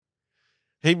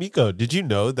Hey, Miko, did you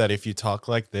know that if you talk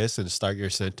like this and start your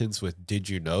sentence with "Did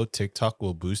you know," TikTok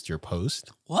will boost your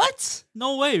post? What?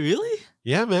 No way, really?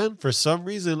 Yeah, man. For some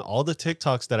reason, all the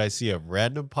TikToks that I see of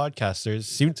random podcasters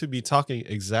seem to be talking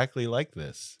exactly like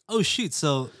this. Oh shoot!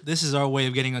 So this is our way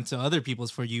of getting onto other people's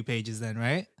For You pages, then,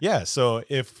 right? Yeah, so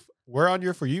if we're on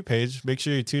your For You page, make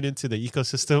sure you tune into the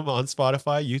ecosystem on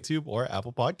Spotify, YouTube, or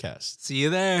Apple Podcasts. See you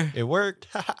there. It worked.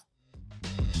 I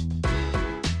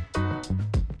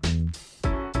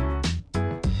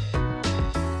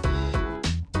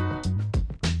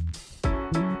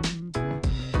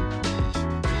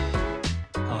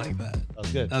like that. That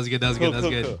was good. That was good. That was good. That was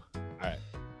good. Cool. All right.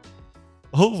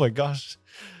 Oh my gosh.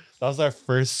 That was our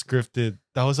first scripted.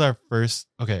 That was our first.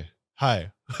 Okay.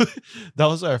 Hi. That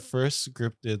was our first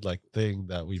scripted like thing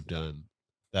that we've done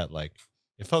that like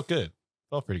it felt good.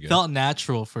 Felt pretty good. Felt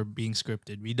natural for being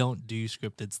scripted. We don't do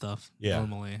scripted stuff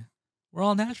normally. We're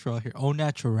all natural here. Au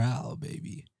natural,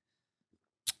 baby.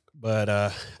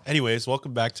 But anyways,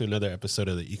 welcome back to another episode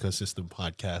of the Ecosystem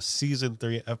Podcast, Season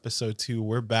 3, Episode 2.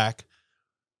 We're back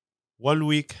 1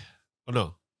 week. Oh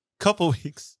no, couple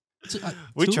weeks.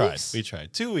 We tried. Weeks? We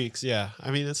tried. 2 weeks, yeah.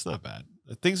 I mean, it's not bad.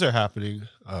 Things are happening.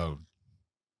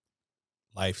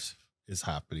 Life is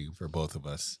happening for both of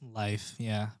us. Life,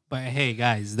 yeah. But hey,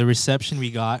 guys, the reception we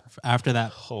got after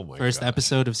that Oh my first gosh.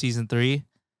 episode of Season 3,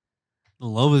 the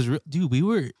love was real. Dude, we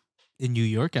were in New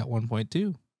York at one point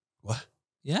too. What?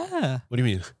 Yeah. What do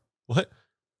you mean? What?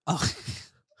 Oh.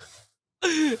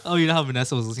 Oh, you know how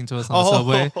Vanessa was listening to us on the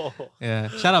subway? Yeah.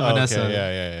 Shout out Vanessa.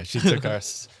 Okay, yeah. She took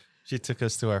us. She took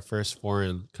us to our first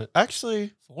foreign.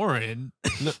 Actually, Foreign.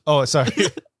 no, oh, sorry.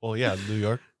 Well, yeah, New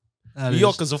York. New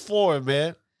York is a foreign,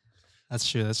 man. That's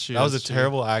true. That's true. That was that's a true.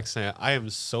 terrible accent. I am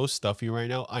so stuffy right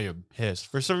now. I am pissed.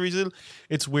 For some reason,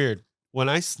 it's weird. When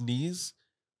I sneeze,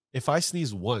 if I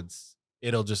sneeze once,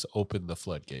 it'll just open the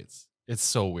floodgates. It's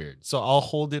so weird. So I'll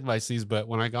hold in my sneeze, but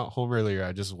when I got home earlier,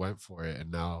 I just went for it,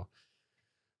 and now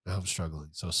I'm struggling.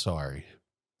 So sorry.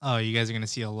 Oh, you guys are gonna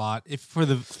see a lot. If for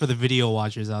the video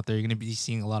watchers out there, you're gonna be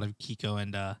seeing a lot of Kiko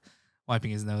and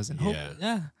wiping his nose and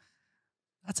Yeah.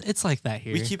 It's like that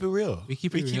here. We keep it real. We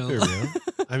keep it real.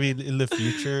 I mean, in the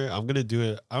future, I'm gonna do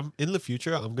it. I'm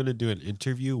gonna do an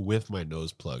interview with my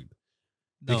nose plugged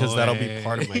because that'll be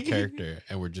part of my character,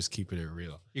 and we're just keeping it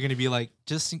real. You're gonna be like,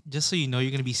 just so you know,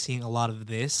 you're gonna be seeing a lot of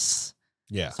this.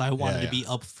 Yeah. So I wanted to be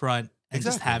upfront and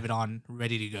just Exactly. have it on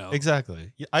ready to go.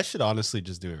 Exactly. Yeah, I should honestly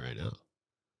just do it right now.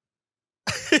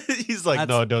 He's like,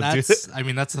 no, don't do that's, it. I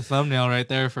mean, that's the thumbnail right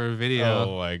there for a video.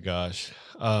 Oh my gosh.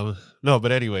 No,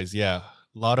 but anyways, yeah,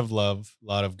 a lot of love, a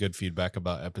lot of good feedback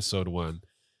about episode 1.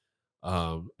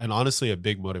 And honestly, a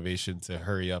big motivation to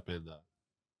hurry up and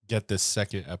get this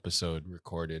second episode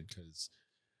recorded because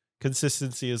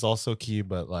consistency is also key.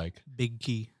 But like, Big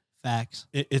key facts.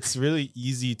 it's really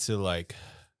easy to like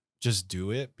just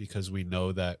do it because we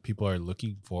know that people are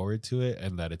looking forward to it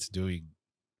and that it's doing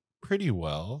pretty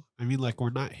well. I mean, like, we're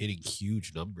not hitting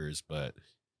huge numbers, but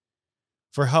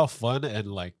for how fun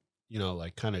and like, you know,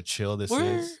 like kind of chill this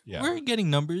is. Yeah. We're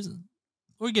getting numbers.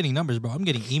 We're getting numbers, bro. I'm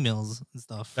getting emails and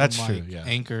stuff. That's from, true, like, yeah.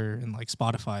 Anchor and like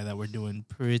Spotify that we're doing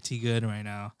pretty good right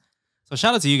now. So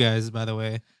shout out to you guys, by the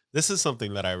way. This is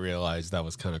something that I realized that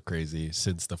was kind of crazy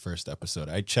since the first episode.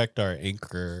 I checked our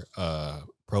Anchor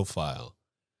profile,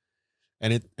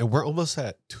 and we're almost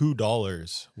at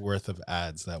 $2 worth of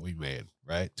ads that we made,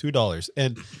 right? $2.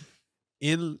 And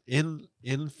in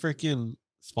freaking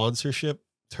sponsorship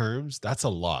terms, that's a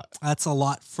lot. That's a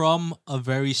lot from a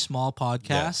very small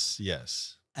podcast.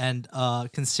 Yes. And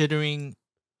considering,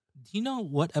 do you know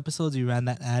what episodes we ran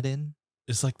that ad in?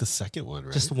 It's like the second one,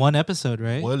 right? Just one episode,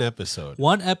 right? One episode.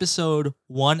 One episode,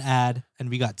 one ad, and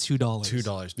we got $2.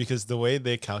 $2 because the way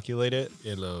they calculate it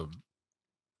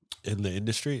in the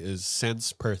industry is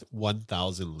cents per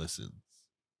 1,000 listens.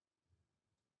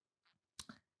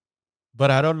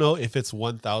 But I don't know if it's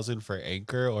 1,000 for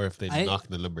Anchor or if they knock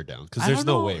the number down because there's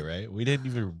no way, right? We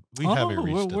haven't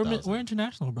reached 1,000. We're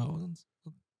international, bro.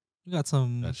 We got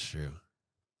some. That's true.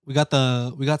 We got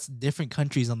different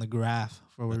countries on the graph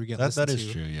for where we get listened that to.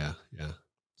 is true. Yeah.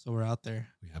 So we're out there.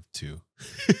 We have 2.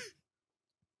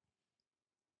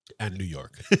 And New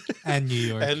York. And New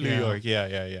York. And New York.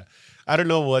 Yeah. I don't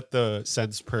know what the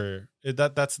cents per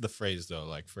that's the phrase though.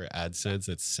 Like for AdSense,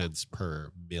 it's cents per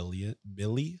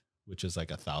milli, which is like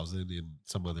 1,000 in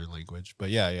some other language. But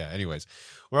yeah. Anyways,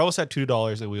 we're almost at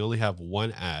 $2 and we only have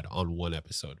one ad on one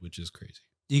episode, which is crazy.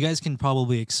 You guys can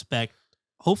probably expect.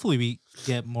 Hopefully, we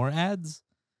get more ads,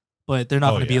 but they're not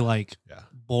going to be like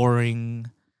boring.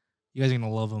 You guys are going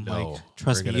to love them. No, like,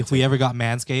 trust me. If we ever got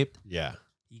Manscaped, yeah,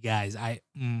 You guys, I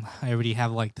already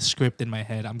have like the script in my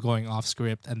head. I'm going off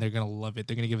script, and they're gonna love it.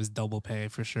 They're gonna give us double pay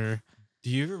for sure. Do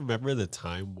you remember the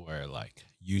time where like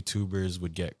YouTubers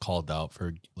would get called out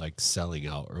for like selling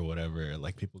out or whatever?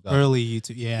 Like people got Early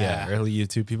YouTube, yeah. early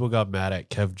YouTube. People got mad at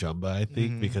Kev Jumba, I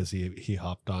think, Mhm. because he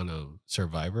hopped on a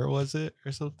Survivor, was it,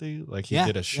 or something? Like he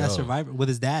did a show Yeah, Survivor with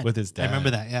his dad. with his dad. I remember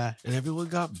that. Yeah, And everyone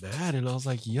got mad, and I was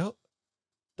like, "Yo,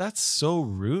 that's so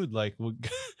rude!" Like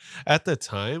at the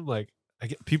time, like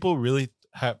people really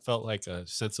felt like a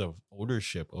sense of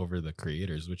ownership over the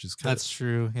creators, which is kind that's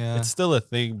true. Yeah. it's still a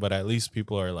thing, but at least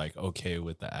people are like okay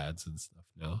with the ads and stuff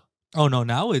now. Oh no,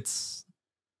 now it's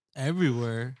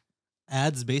everywhere.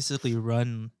 Ads basically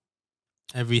run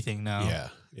everything now.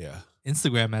 Yeah.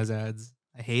 Instagram has ads.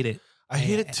 I hate it. I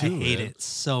hate it too. I hate man. it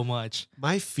so much.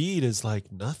 My feed is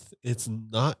like nothing. It's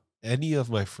not any of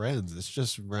my friends. It's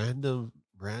just random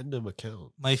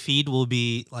account. My feed will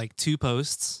be like 2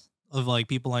 posts of like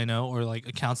people I know or like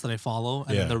accounts that I follow,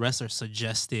 and Yeah. then the rest are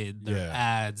suggested. They're Yeah.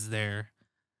 ads. They're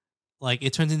like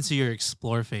it turns into your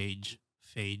explore page.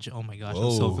 Oh my gosh,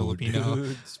 I'm so Whoa, Filipino.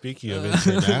 dude. Speaking of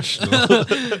international,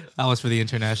 That was for the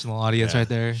international audience Yeah, right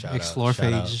there. shout out, Explore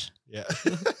shout out. page. Yeah.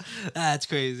 That's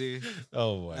crazy.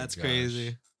 Oh my That's gosh.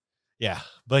 crazy. Yeah,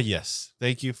 but yes,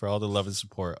 thank you for all the love and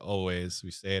support always.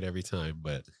 We say it every time,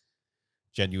 but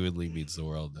genuinely means the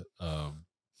world.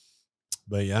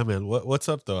 But yeah, man, what's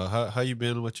up though? How you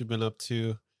been? What you been up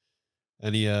to?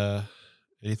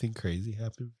 Anything crazy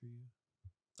happened for you?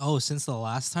 Oh, since the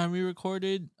last time we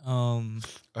recorded,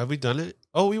 Have we done it?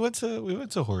 Oh, we went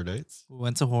to Horror Nights. we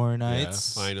went to Horror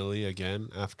Nights. Yeah, finally again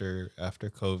after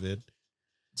COVID.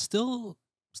 Still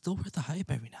worth the hype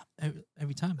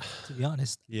every time, to be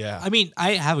honest. Yeah. I mean,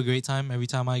 I have a great time every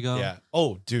time I go. Yeah.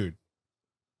 Oh, dude.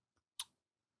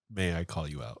 May I call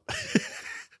you out?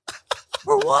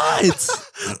 For what?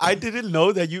 I didn't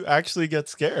know that you actually get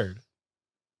scared.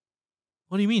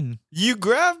 What do you mean? You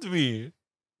grabbed me.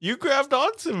 You grabbed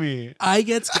onto me. I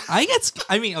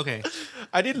mean, okay.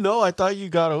 I didn't know. I thought you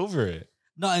got over it.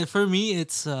 No, for me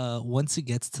it's once it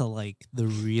gets to like the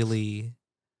really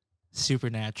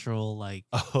supernatural like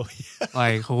Oh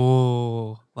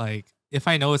yeah. like if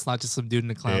I know it's not just some dude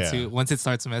in a clown Yeah. suit, once it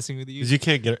starts messing with you. 'Cause you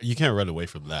can't run away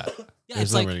from that. Yeah, There's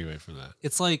it's no like running away from that.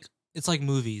 it's like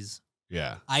movies.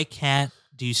 Yeah. I can't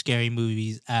do scary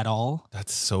movies at all.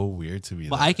 That's so weird to me.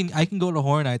 But though. I can go to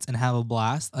Horror Nights and have a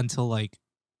blast until like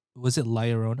was it La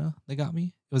Llorona that got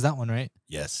me? It was that one, right?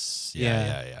 Yes.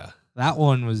 Yeah. Yeah. That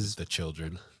one was The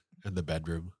children and the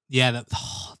bedroom. yeah,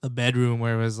 the bedroom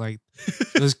where it was like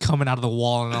it was coming out of the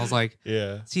wall and I was like,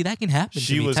 Yeah. see, that can happen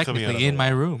She to me was coming out of technically the in my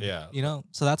wall. room. Yeah. You know?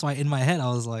 So that's why in my head I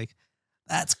was like,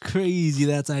 that's crazy.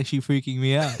 That's actually freaking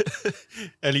me out.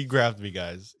 And he grabbed me,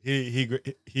 guys.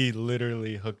 He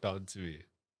literally hooked onto me.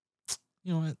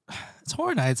 You know what? It's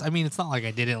Horror Nights. I mean, it's not like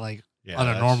I did it like Yeah, on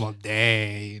a that's- normal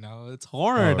day, you know. It's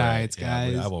Horror All right, Nights, yeah,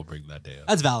 guys. I won't bring that day up.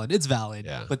 That's valid. It's valid.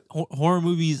 Yeah. But horror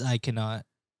movies, I cannot.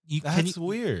 That's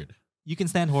weird. You can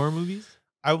stand horror movies?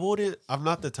 I wouldn't. I'm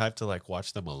not the type to like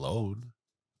watch them alone,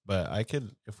 but I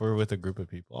can if we're with a group of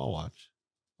people. I'll watch.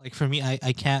 Like for me, I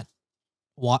can't.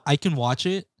 I can watch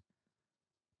it,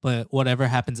 but whatever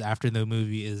happens after the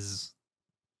movie is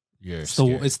it's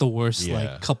the worst Yeah.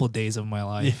 like couple days of my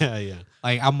life. Yeah.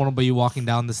 Like I'm gonna be walking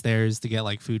down the stairs to get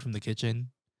like food from the kitchen,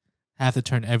 have to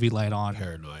turn every light on,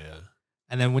 Paranoia.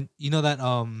 and then when you know that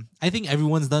I think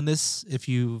everyone's done this. If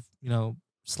you've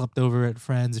slept over at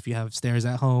friends, if you have stairs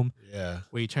at home Yeah.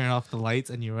 where you turn off the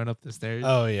lights and you run up the stairs,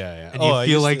 Oh yeah. and I you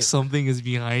feel used like to- something is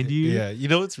behind you. Yeah. You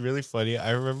know what's really funny?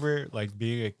 I remember like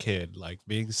being a kid, like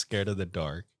being scared of the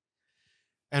dark.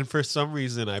 And for some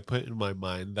reason I put in my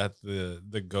mind that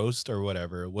the ghost or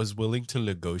whatever was willing to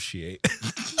negotiate.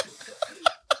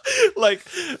 like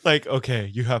okay,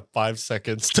 you have 5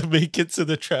 seconds to make it to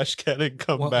the trash can and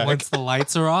come back. Once the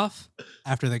lights are off,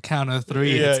 after the count of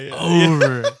 3, Yeah, it's yeah.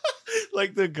 over.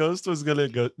 Like the ghost was gonna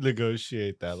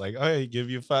negotiate that. Like, all right, give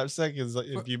you 5 seconds. Like,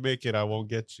 if you make it, I won't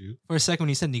get you. For a second, when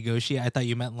you said negotiate, I thought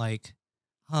you meant like,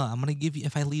 I'm gonna give you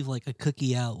if I leave like a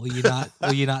cookie out, will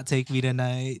you not take me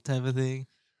tonight, type of thing.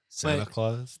 Santa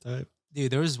Claus type.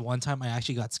 Dude, there was one time I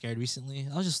actually got scared recently.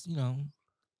 I was just,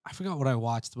 I forgot what I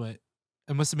watched, but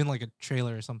it must have been like a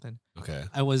trailer or something. Okay.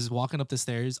 I was walking up the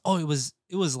stairs. Oh, it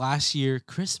was last year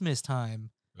Christmas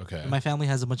time. Okay. And my family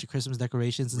has a bunch of Christmas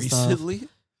decorations and stuff. Recently?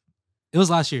 It was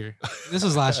last year. This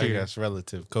was last I year. guess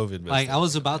relative COVID. Like I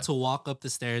was about to walk up the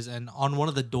stairs, and on one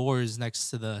of the doors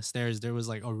next to the stairs, there was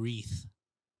like a wreath.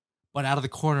 But out of the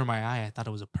corner of my eye, I thought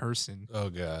it was a person, Oh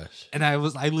gosh. and I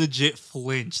legit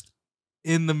flinched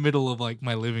in the middle of like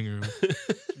my living room.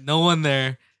 No one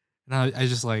there, and I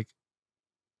just like,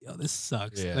 yo, this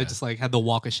sucks. Yeah. I just like had the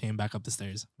walk of shame back up the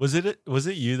stairs. Was it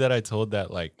you that I told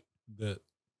that like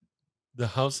the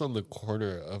house on the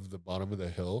corner of the bottom of the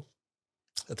hill,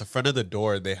 at the front of the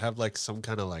door, they have like some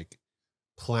kind of like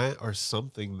plant or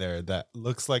something there that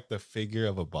looks like the figure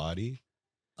of a body.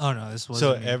 Oh no, this So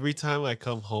wasn't me. every time I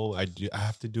come home, I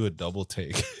have to do a double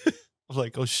take. I'm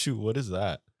like, oh shoot, what is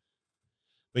that?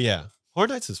 But yeah, Horror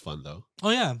Nights is fun though.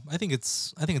 Oh yeah, I think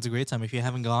it's a great time. If you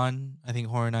haven't gone, I think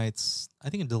Horror Nights, I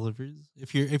think it delivers.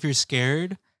 If you're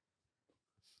scared,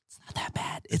 it's not that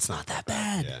bad. It's not that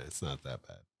bad. Yeah, it's not that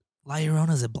bad. La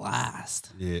Llorona's a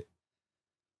blast. Yeah.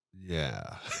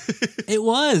 Yeah. It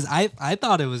was. I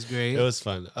thought it was great. It was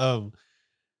fun.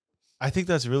 I think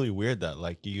that's really weird that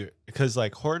like because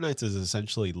like Horror Nights is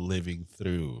essentially living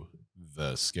through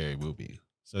the scary movie.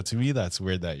 So to me, that's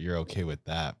weird that you're okay with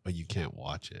that, but you can't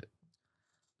watch it.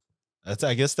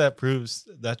 I guess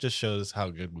that just shows how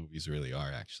good movies really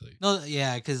are, actually. No,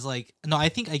 yeah, because like I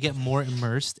think I get more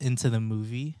immersed into the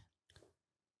movie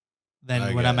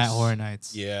than when I'm at Horror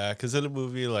Nights. Yeah, because in a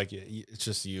movie, like it's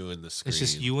just you and the screen. It's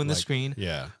just you and the screen.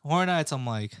 Yeah. Horror Nights, I'm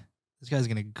like, this guy's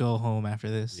gonna go home after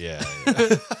this. Yeah.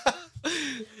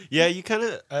 Yeah, you kind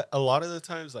of a lot of the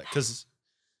times, like, because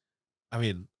I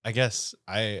mean, I guess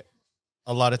a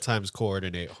lot of times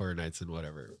coordinate Horror Nights and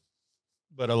whatever,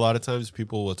 but a lot of times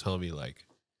people will tell me like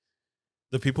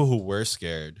the people who were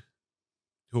scared,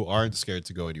 who aren't scared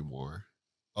to go anymore.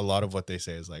 A lot of what they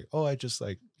say is like, oh, I just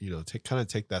like,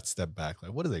 take that step back.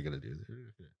 Like, what are they gonna do?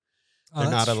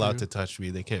 They're not allowed to touch me.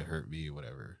 They can't hurt me.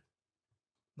 Whatever.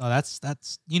 No, that's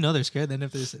they're scared. Then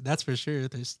that's for sure.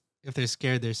 If they're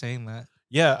scared, they're saying that.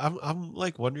 Yeah, I'm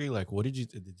like wondering like, did you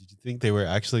think they were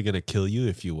actually gonna kill you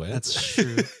if you went? That's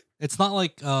true. It's not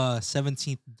like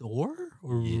 17th door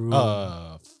or room?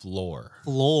 Floor.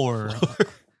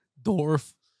 Door,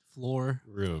 floor,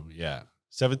 room. Yeah,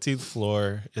 17th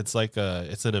floor. It's like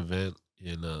it's an event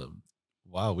in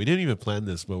Wow, we didn't even plan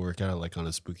this, but we're kind of like on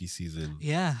a spooky season.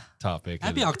 Yeah. Topic.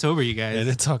 Happy October, you guys. And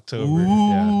it's October.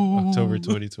 Yeah, October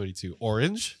 2022.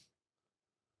 Orange.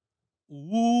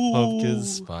 Ooh. Pumpkin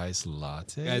spice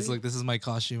latte. Guys, look, this is my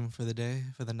costume for the day,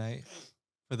 for the night.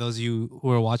 For those of you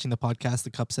who are watching the podcast, the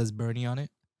cup says Bernie on it.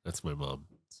 That's my mom.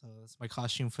 So that's my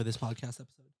costume for this podcast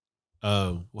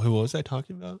episode. What was I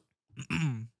talking about?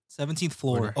 17th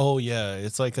floor. Oh yeah,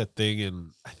 it's like a thing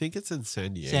in, I think it's in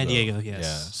San Diego. San Diego, yes.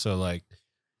 Yeah, so like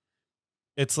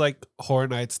it's like Horror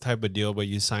Nights type of deal, but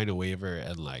you sign a waiver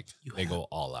and like they go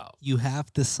all out. You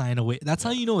have to sign a waiver. That's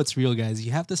how you know it's real, guys.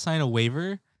 You have to sign a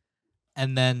waiver,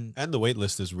 and the wait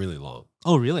list is really long.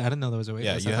 Oh, really? I didn't know there was a wait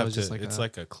list. Yeah, you have to. It's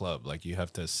like a club. Like you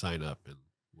have to sign up and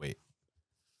wait.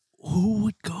 Who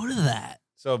would go to that?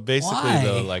 So basically,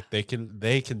 though, like they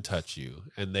can touch you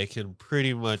and they can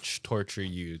pretty much torture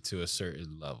you to a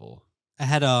certain level. I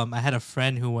had a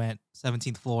friend who went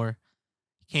 17th floor.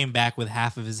 Came back with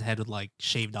half of his head with like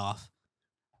shaved off.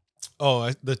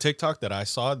 Oh, the TikTok that I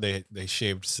saw, they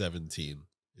shaved 17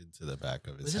 into the back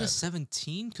of his head. Was it a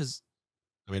 17? Because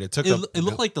I mean, it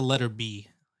looked like the letter B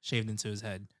shaved into his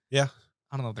head. Yeah,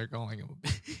 I don't know if they're calling him.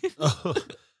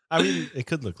 I mean, it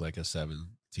could look like a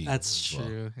 17. That's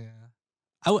true. Yeah.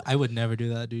 I would never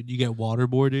do that, dude. You get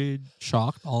waterboarded,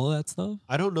 shocked, all of that stuff.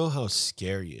 I don't know how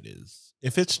scary it is.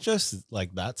 If it's just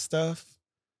like that stuff,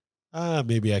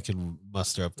 maybe I can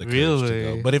muster up the courage to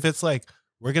go. But if it's like,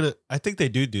 I think they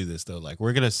do this though. Like,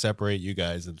 we're going to separate you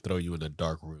guys and throw you in a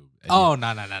dark room. No.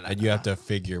 And you have to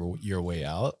figure your way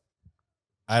out.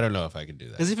 I don't know if I can do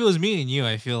that. Because if it was me and you,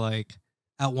 I feel like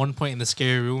at one point in the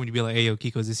scary room, we'd be like, hey, yo,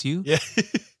 Kiko, is this you? Yeah.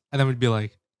 And then we'd be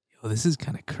like, yo, this is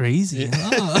kind of crazy. Yeah.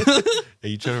 Huh? Are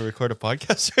you trying to record a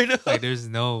podcast right now? Like, there's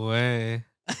no way.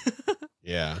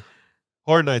 Yeah.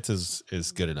 Horror Nights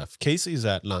is good enough. Casey's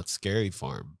at Not Scary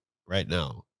Farm right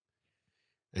now.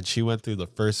 And she went through the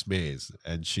first maze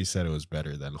and she said it was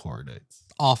better than Horror Nights.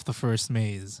 Off the first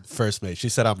maze. First maze. She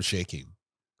said I'm shaking.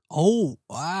 Oh,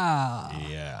 wow.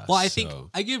 Yeah. Well, I think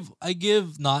I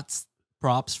give Knott's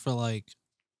props for like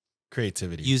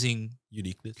creativity, using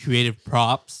uniqueness, creative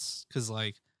props. Cause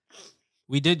like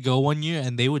we did go one year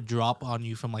and they would drop on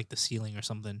you from like the ceiling or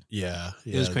something. Yeah.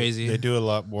 It was crazy. They do a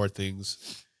lot more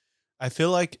things. I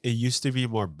feel like it used to be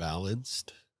more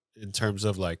balanced in terms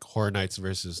of like Horror Nights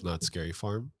versus Not Scary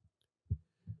Farm.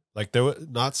 Like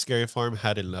Not Scary Farm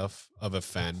had enough of a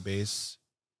fan base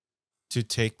to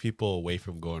take people away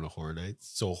from going to Horror Nights.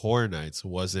 So Horror Nights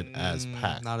wasn't as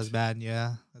packed. Not as bad,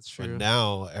 yeah. That's true. But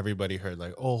now everybody heard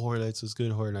like, oh, Horror Nights is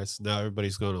good, Horror Nights. Now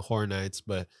everybody's going to Horror Nights.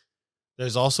 But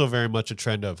there's also very much a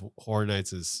trend of Horror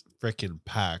Nights is freaking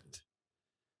packed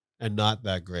and not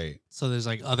that great. So there's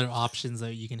like other options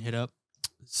that you can hit up.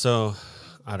 So,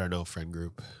 I don't know, friend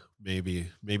group. maybe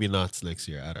not next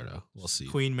year. I don't know. We'll see.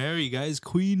 Queen Mary, guys.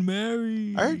 Queen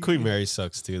Mary. I heard Queen Mary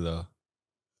sucks too, though.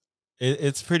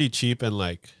 It's pretty cheap and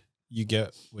like you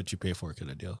get what you pay for kind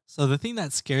of deal. So the thing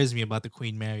that scares me about the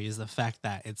Queen Mary is the fact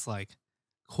that it's like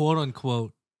quote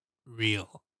unquote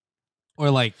real,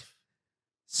 or like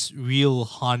real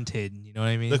haunted. You know what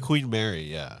I mean? The Queen Mary,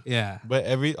 yeah. Yeah. But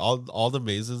all the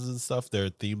mazes and stuff, they're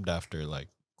themed after like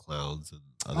clowns and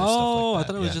other stuff like that. Oh, I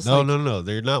thought it was just no.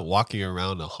 They're not walking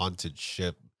around a haunted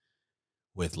ship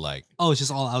with like. Oh, it's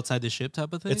just all outside the ship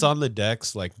type of thing. It's on the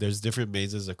decks. Like there's different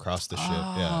mazes across the ship.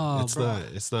 Yeah,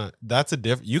 it's not. That's a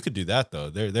different. You could do that though.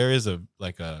 There is a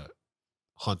like a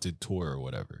haunted tour or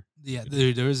whatever. Yeah,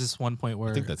 there was this one point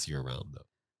where I think that's year round though.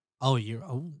 Oh, yeah.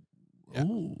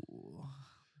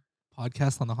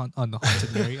 Podcast on the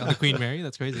haunted Mary, on the Queen Mary.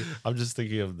 That's crazy. I'm just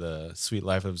thinking of the Sweet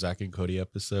Life of Zack and Cody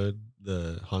episode,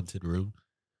 the haunted room.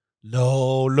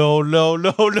 No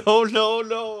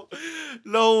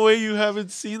way, you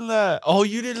haven't seen that. Oh,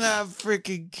 you didn't have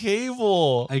freaking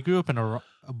cable. I grew up in a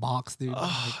box, dude.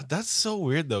 That's so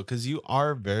weird though, because you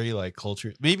are very like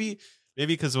cultured. Maybe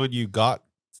because when you got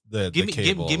the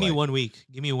cable, give me 1 week.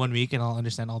 Give me 1 week and I'll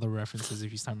understand all the references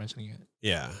if you start mentioning it.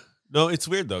 Yeah. No, it's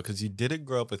weird though, because you didn't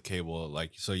grow up with cable,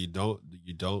 like so you don't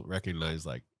recognize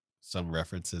like some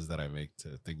references that I make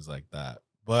to things like that.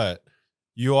 But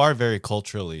you are very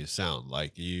culturally sound.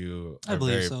 Like you are, I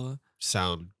believe very so.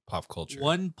 Sound pop culture.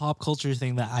 One pop culture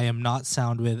thing that I am not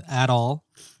sound with at all,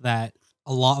 that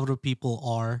a lot of people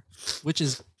are, which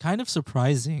is kind of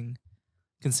surprising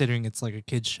considering it's like a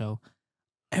kid's show.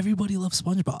 Everybody loves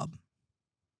SpongeBob.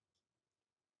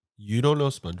 You don't know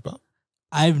SpongeBob?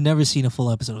 I've never seen a full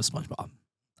episode of SpongeBob.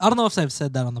 I don't know if I've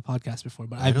said that on the podcast before,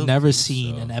 but I've never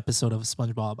seen an episode of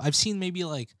SpongeBob. I've seen maybe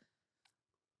like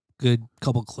good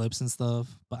couple clips and stuff,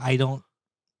 but I don't.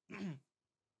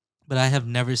 But I have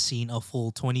never seen a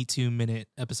full 22-minute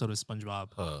episode of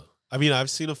SpongeBob. I mean, I've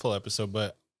seen a full episode,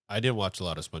 but I didn't watch a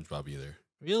lot of SpongeBob either.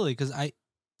 Really? Because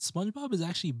SpongeBob is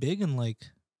actually big and like,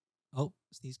 oh,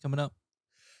 sneeze coming up.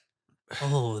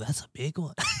 Oh, that's a big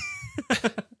one.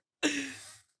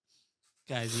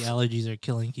 Guys, the allergies are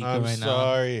killing Kiko right now. I'm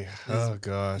sorry. Oh,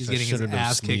 gosh. He's getting his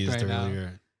ass kicked right now.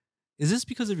 Is this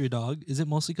because of your dog? Is it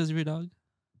mostly because of your dog?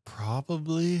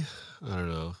 Probably. I don't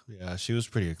know. Yeah, she was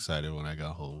pretty excited when I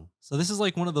got home. So this is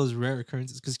like one of those rare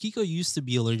occurrences because Kiko used to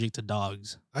be allergic to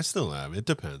dogs. I still am. It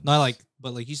depends. Not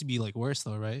but used to be like worse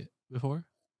though, right? Before?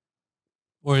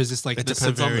 Or is this like it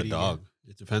depends on the dog.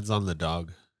 It depends on the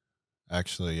dog.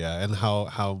 Actually, yeah. And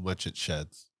how much it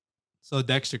sheds. So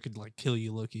Dexter could like kill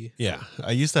you, Loki. Yeah.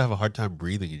 I used to have a hard time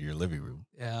breathing in your living room.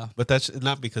 Yeah. But that's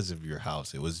not because of your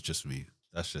house. It was just me.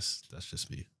 That's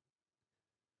just me.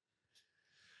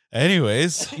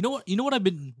 Anyways. You know what I've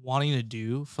been wanting to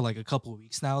do for like a couple of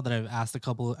weeks now that I've asked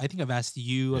I think I've asked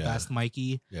you, I've asked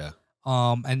Mikey. Yeah.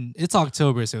 And it's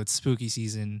October, so it's spooky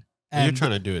season. And you're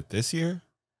trying to do it this year?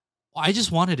 I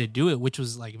just wanted to do it, which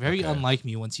was like very unlike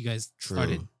me once you guys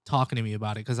started talking to me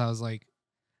about it. Cause I was like,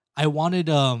 I wanted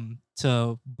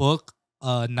to book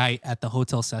a night at the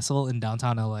Hotel Cecil in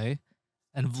downtown LA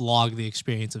and vlog the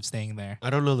experience of staying there. I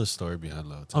don't know the story behind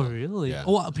the hotel. Oh, really? Yeah.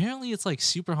 Oh, apparently it's like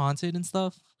super haunted and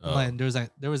stuff. Oh. And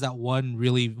there was that one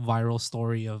really viral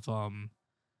story of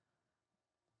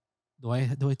Do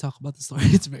I talk about the story?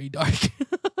 It's very dark.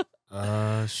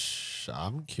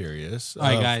 I'm curious. All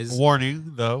right, guys.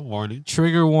 Warning.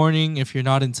 Trigger warning if you're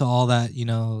not into all that,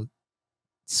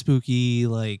 spooky,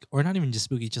 like, or not even just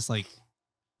spooky, just like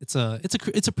it's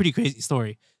a pretty crazy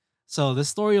story. So the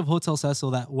story of Hotel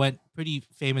Cecil that went pretty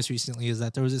famous recently is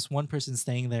that there was this one person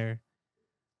staying there.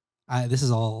 This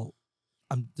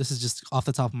is just off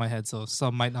the top of my head, so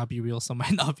some might not be real, some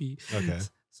might not be. Okay.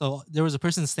 So there was a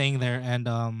person staying there,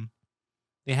 and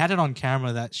they had it on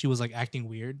camera that she was like acting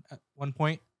weird at one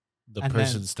point. The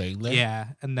person staying there? Yeah,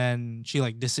 and then she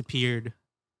like disappeared,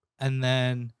 and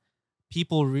then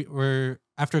people were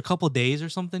after a couple days or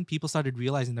something, people started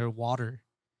realizing their water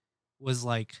was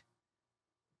like,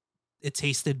 it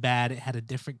tasted bad, it had a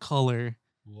different color.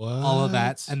 What? All of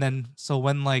that. And then so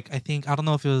when I don't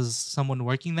know if it was someone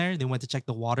working there, they went to check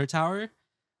the water tower,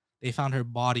 they found her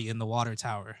body in the water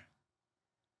tower.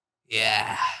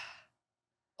 Yeah.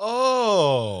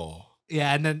 Oh.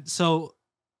 Yeah, and then so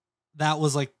that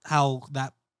was like how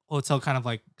that hotel kind of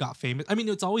like got famous. I mean,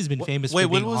 it's always been famous for being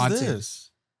haunted. Wait, when was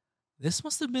this? This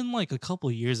must have been like a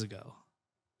couple years ago.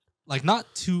 Like not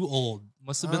too old.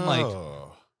 Must have been like,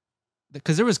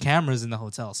 because there was cameras in the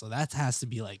hotel, so that has to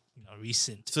be like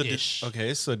recent-ish.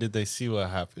 So did they see what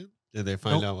happened? Did they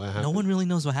find out what happened? No one really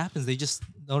knows what happens. They just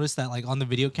noticed that like on the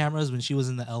video cameras when she was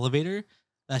in the elevator,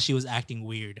 that she was acting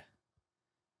weird.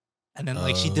 And then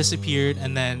like she disappeared,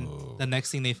 and then the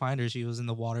next thing they find her, she was in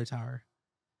the water tower.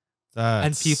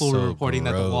 And people were reporting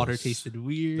that the water tasted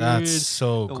weird. That's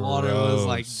so the gross. water was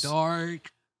like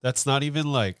dark. That's not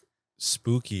even like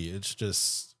spooky. It's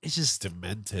just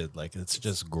demented. Like it's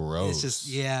just gross. It's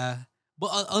just But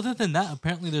other than that,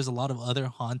 apparently there's a lot of other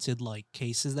haunted like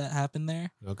cases that happen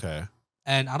there. Okay.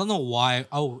 And I don't know why.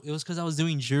 Oh, it was because I was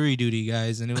doing jury duty,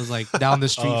 guys, and it was like down the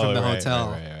street from the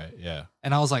hotel. Right. Yeah.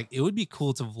 And I was like, it would be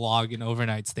cool to vlog an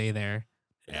overnight stay there.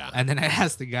 Yeah. And then I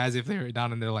asked the guys if they were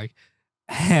down, and they're like,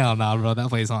 hell no, bro, that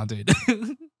place haunted.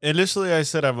 Initially, I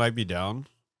said I might be down.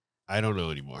 I don't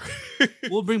know anymore.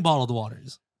 We'll bring bottled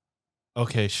waters.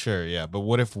 Okay, sure, yeah. But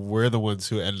what if we're the ones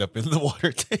who end up in the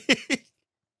water tank?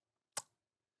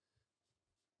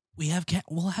 We'll have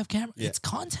camera. Yeah. It's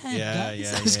content. Yeah,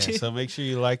 guys. yeah. So make sure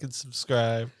you like and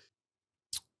subscribe.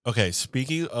 Okay,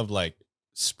 speaking of like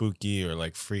spooky or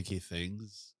like freaky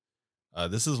things,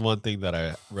 this is one thing that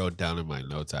I wrote down in my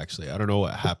notes. Actually, I don't know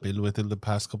what happened within the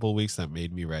past couple of weeks that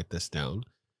made me write this down,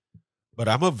 but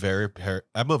I'm a very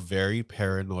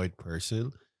paranoid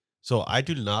person. So I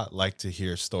do not like to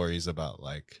hear stories about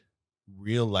like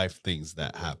real life things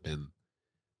that happen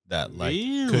that like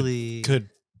really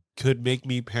could make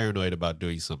me paranoid about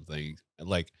doing something.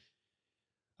 Like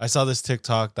I saw this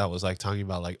TikTok that was like talking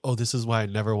about like, oh, this is why I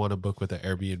never want to book with the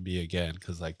Airbnb again.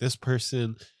 Cause like there's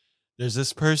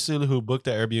this person who booked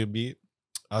the Airbnb.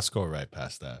 I'll scroll right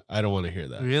past that. I don't want to hear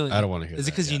that. Really? I don't want to hear that. Is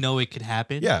it because you know it could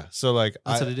happen? Yeah. So like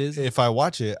That's what it is? If I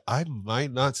watch it, I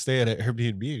might not stay at an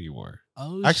Airbnb anymore.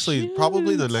 Oh, actually, shoot.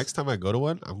 Probably the next time I go to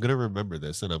one, I'm gonna remember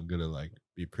this and I'm gonna like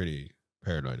be pretty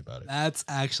paranoid about it. That's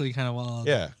actually kind of wild.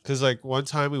 Yeah, because like one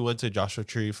time we went to Joshua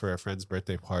Tree for a friend's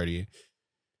birthday party,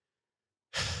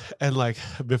 and like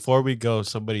before we go,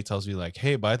 somebody tells me like,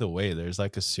 "Hey, by the way, there's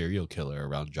like a serial killer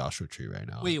around Joshua Tree right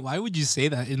now." Wait, why would you say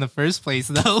that in the first place,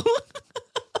 though?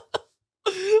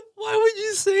 Why would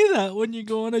you say that when you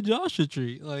go on a Joshua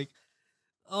Tree? Like,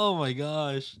 oh my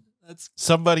gosh.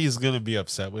 Somebody's gonna be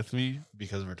upset with me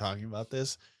because we're talking about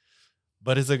this,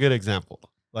 but it's a good example.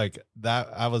 Like that,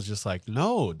 I was just like,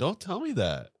 no, don't tell me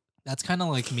that. That's kind of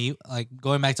like me, like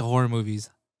going back to horror movies.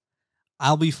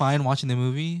 I'll be fine watching the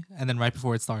movie, and then right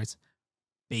before it starts,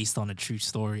 based on a true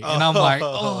story, and I'm like,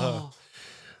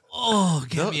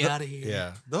 get me out of here.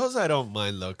 Yeah, those I don't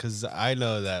mind though, because I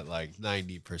know that like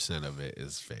 90% of it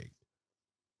is fake.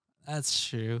 That's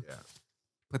true. Yeah.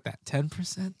 But that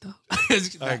 10% though,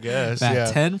 I guess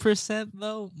that 10%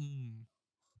 though.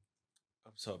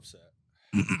 I'm so upset.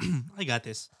 I got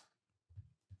this.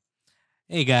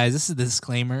 Hey guys, this is the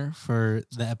disclaimer for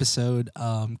the episode.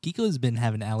 Kiko's been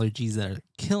having allergies that are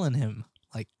killing him,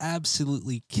 like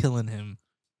absolutely killing him.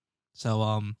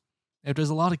 So if there's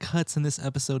a lot of cuts in this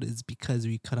episode, it's because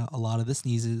we cut out a lot of the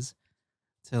sneezes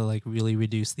to like really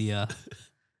reduce the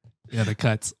the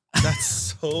cuts. That's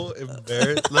so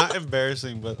embarrassing. Not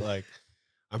embarrassing, but like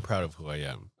I'm proud of who I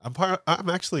am. I'm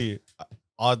actually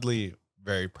oddly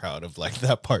very proud of like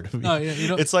that part of me. Oh,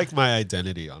 yeah, it's like my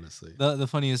identity, honestly. The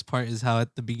funniest part is how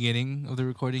at the beginning of the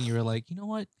recording you were like, you know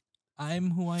what?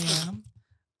 I'm who I am.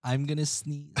 I'm gonna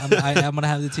sneeze. I'm gonna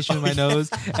have the tissue in my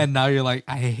nose, and now you're like,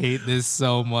 I hate this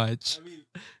so much.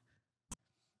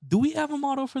 Do we have a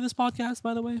motto for this podcast,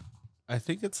 by the way? I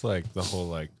think it's like the whole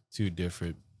like two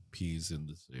different peas in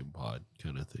the same pod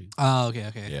kind of thing. Oh, okay.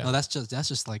 Yeah. No, that's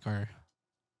just like our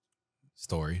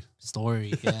story.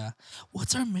 Yeah.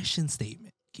 What's our mission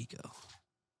statement, Kiko?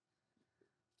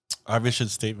 Our mission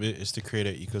statement is to create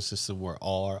an ecosystem where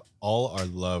all are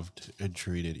loved and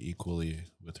treated equally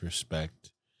with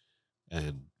respect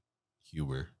and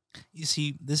humor. You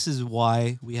see, this is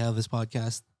why we have this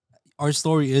podcast. Our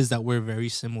story is that we're very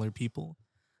similar people,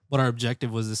 but our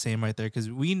objective was the same right there,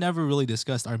 because we never really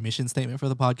discussed our mission statement for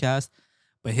the podcast,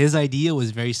 but his idea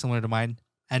was very similar to mine,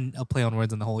 and a play on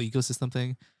words on the whole ecosystem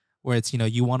thing, where it's,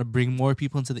 you want to bring more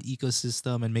people into the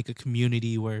ecosystem and make a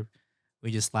community where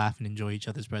we just laugh and enjoy each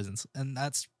other's presence. And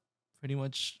that's pretty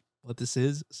much what this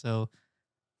is. So,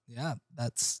 yeah,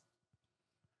 that's...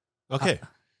 Okay.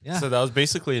 Yeah. So that was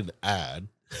basically an ad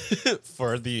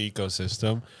for the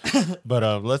ecosystem.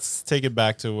 But let's take it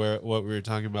back to what we were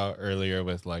talking about earlier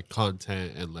with like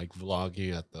content and like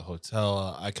vlogging at the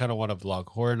hotel. I kind of want to vlog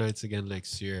Horror Nights again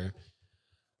next year.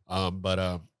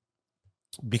 But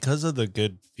because of the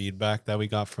good feedback that we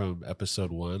got from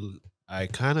episode 1, I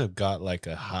kind of got like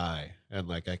a high, and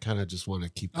like I kind of just want to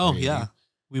keep creating. Oh yeah,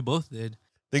 we both did.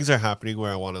 Things are happening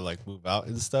where I want to like move out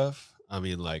and stuff. I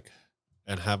mean, like,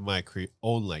 and have my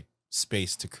own like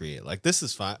space to create. Like, this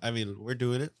is fine. I mean, we're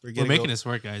doing it. We're making this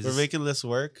work, guys. We're making this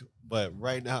work. But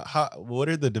right now, what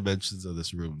are the dimensions of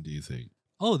this room, do you think?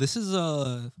 Oh, this is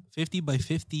 50 by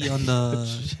 50 on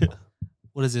the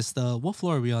what is this? What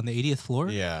floor are we on? The 80th floor?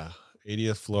 Yeah.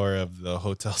 80th floor of the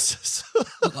Hotel Cecil.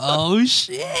 Oh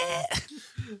shit.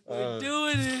 We're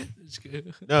doing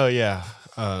it. No, yeah.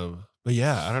 But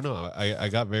yeah, I don't know. I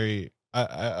got very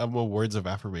I'm a words of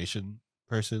affirmation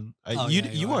person.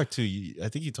 You are too. I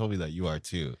think you told me that you are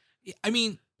too. I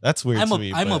mean, that's weird to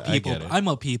me. I'm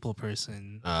a people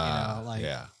person.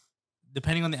 Yeah.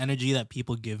 Depending on the energy that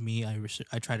people give me,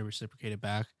 I try to reciprocate it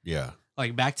back. Yeah.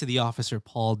 Like back to the Officer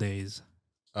Paul days.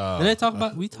 Did I talk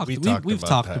about? We've talked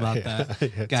about that,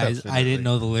 yeah, guys. Definitely. I didn't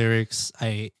know the lyrics.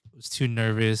 I was too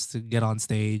nervous to get on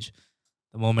stage.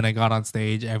 The moment I got on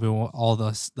stage, everyone,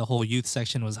 the whole youth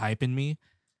section was hyping me.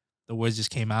 The words just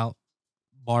came out,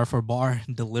 bar for bar,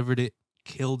 delivered it,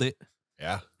 killed it.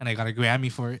 Yeah, and I got a Grammy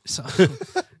for it. So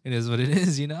it is what it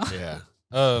is, you know. Yeah.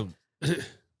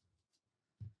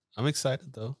 I'm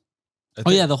excited though.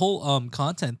 Yeah, the whole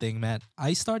content thing, man.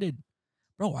 I started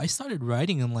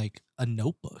writing in like a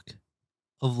notebook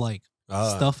of like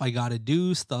stuff I gotta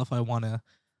do, stuff I want to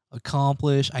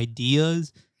accomplish,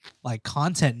 ideas, like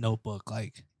content notebook.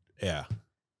 Like, yeah,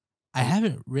 I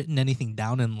haven't written anything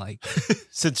down in like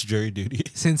since jury duty.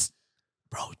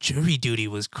 Jury duty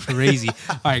was crazy.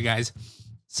 All right, guys.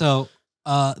 So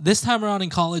this time around in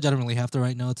college, I don't really have to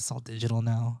write notes. It's all digital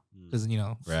now because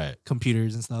right,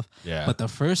 computers and stuff. Yeah. But the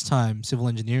first time, civil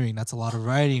engineering, that's a lot of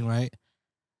writing, right?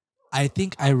 I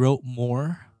think I wrote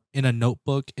more in a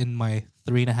notebook in my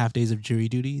 3.5 days of jury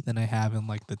duty than I have in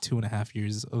like the 2.5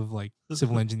 years of like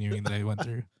civil engineering that I went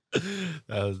through.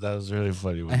 That was really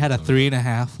funny. I had a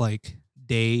 3.5 like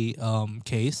day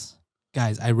case.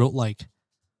 Guys, I wrote like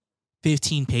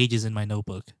 15 pages in my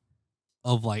notebook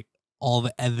of like all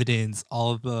the evidence,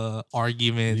 all the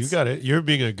arguments. You got it. You're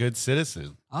being a good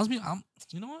citizen.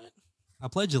 You know what? I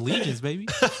pledge allegiance, baby.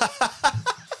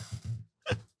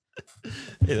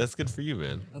 Hey, that's good for you,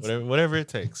 man. Whatever it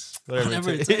takes. Whatever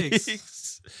it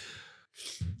takes.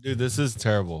 Dude, this is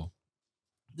terrible.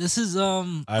 This is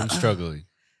I'm struggling.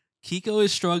 Kiko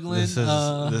is struggling.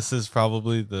 This is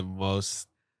probably the most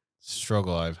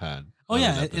struggle I've had. Oh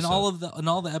yeah, in all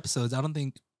the episodes, I don't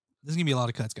think there's gonna be a lot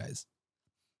of cuts, guys.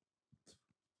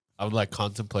 I'm like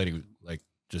contemplating like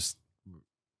just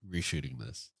reshooting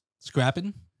this.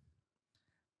 Scrapping?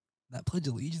 That Pledge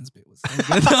Allegiance bit was so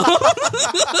good.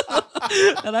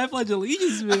 That I Pledge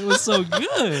Allegiance bit was so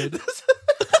good.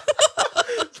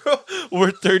 Bro, we're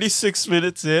 36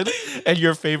 minutes in, and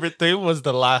your favorite thing was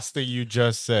the last thing you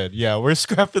just said. Yeah, we're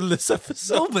scrapping this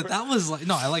episode. No, but that was like,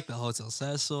 I like the Hotel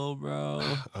Cecil, bro.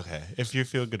 Okay, if you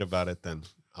feel good about it, then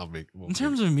in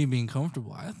terms of me being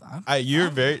comfortable,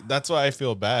 that's why I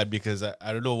feel bad because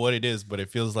I don't know what it is, but it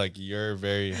feels like you're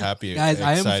very happy. Guys,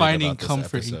 I am finding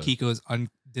comfort in Kiko's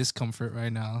discomfort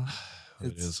right now.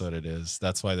 It is what it is.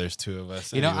 That's why there's two of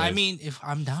us. I mean, if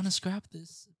I'm down to scrap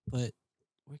this, but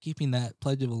we're keeping that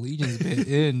Pledge of Allegiance bit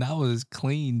in. That was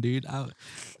clean, dude.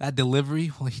 That delivery,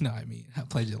 well, that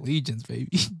Pledge of Allegiance,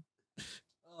 baby.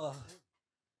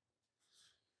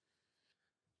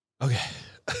 Okay.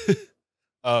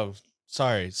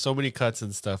 Sorry, so many cuts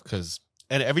and stuff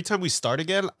and every time we start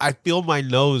again, I feel my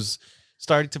nose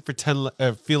starting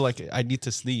to feel like I need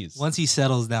to sneeze. Once he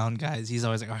settles down, guys, he's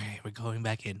always like, okay, we're going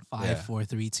back in 5, 4,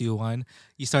 3, 2, 1.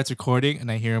 He starts recording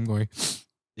and I hear him going,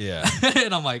 yeah.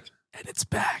 And I'm like, and it's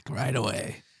back right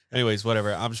away. Anyways,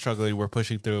 whatever. I'm struggling. We're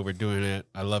pushing through. We're doing it.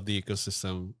 I love the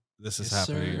ecosystem. This is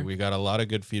happening. Sir. We got a lot of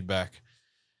good feedback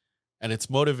and it's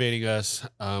motivating us,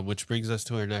 which brings us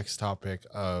to our next topic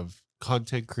of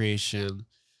content creation.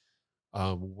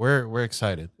 We're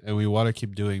excited and we want to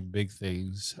keep doing big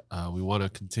things. We want to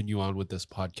continue on with this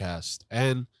podcast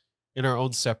and in our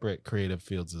own separate creative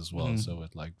fields as well. So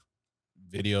with like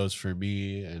videos for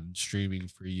me and streaming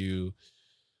for you,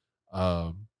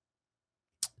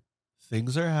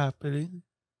 things are happening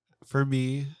for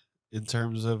me in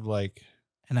terms of like,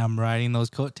 and I'm riding those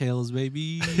coattails,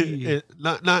 baby.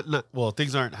 Well,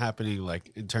 things aren't happening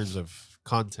like in terms of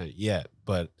content yet,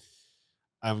 but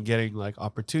I'm getting like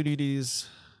opportunities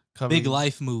coming. Big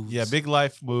life moves. Yeah, big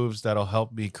life moves that'll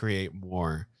help me create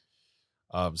more.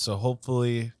 So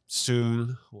hopefully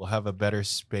soon we'll have a better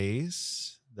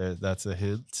space. That's a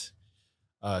hint.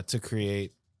 To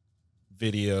create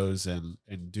videos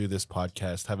and do this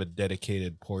podcast, have a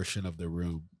dedicated portion of the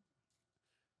room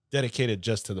dedicated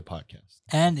just to the podcast.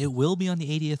 And it will be on the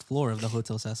 80th floor of the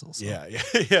Hotel Cecil. So.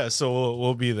 Yeah. So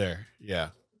we'll be there. Yeah.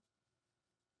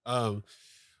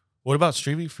 What about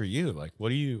streaming for you? Like, what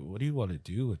do you want to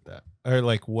do with that? Or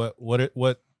like, what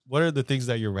are the things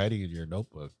that you're writing in your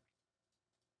notebook?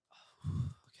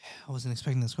 Okay, I wasn't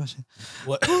expecting this question.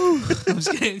 What? I'm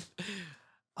just kidding.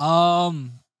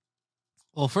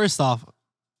 Well, first off,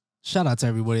 shout out to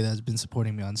everybody that's been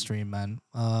supporting me on stream, man.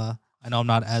 I know I'm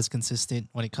not as consistent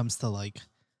when it comes to like,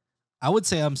 I would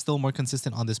say I'm still more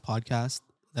consistent on this podcast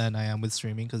than I am with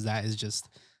streaming because that is just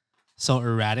so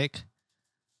erratic.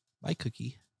 Bye,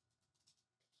 Cookie.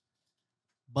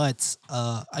 But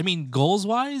I mean, goals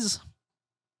wise,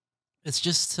 it's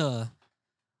just to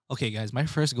okay, guys. My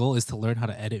first goal is to learn how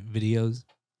to edit videos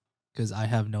because I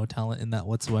have no talent in that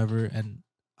whatsoever, and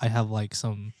I have like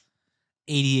some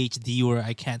ADHD where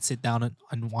I can't sit down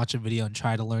and watch a video and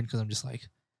try to learn because I'm just like,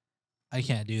 I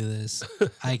can't do this.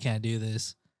 I can't do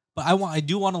this. But I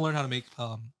do want to learn how to make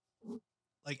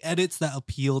like edits that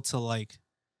appeal to like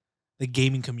the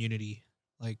gaming community,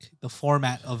 like the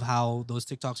format of how those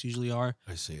TikToks usually are.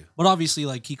 I see. But obviously,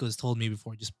 like Kiko's told me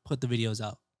before, just put the videos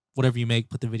out. Whatever you make,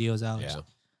 put the videos out. Yeah,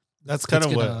 that's kind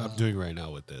of what I'm doing right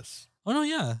now with this. Oh no,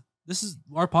 yeah. This is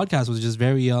our podcast was just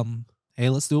very hey,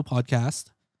 let's do a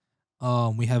podcast.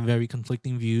 We have very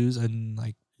conflicting views and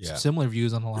like similar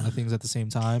views on a lot of things at the same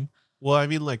time. Well, I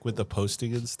mean, like with the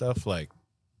posting and stuff, like,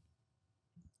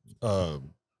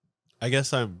 I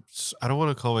guess I don't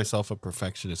want to call myself a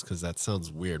perfectionist because that sounds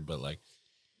weird, but like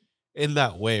in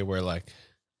that way where like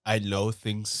I know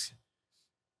things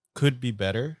could be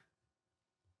better.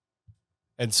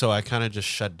 And so I kind of just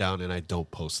shut down and I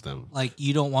don't post them. Like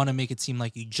you don't want to make it seem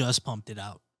like you just pumped it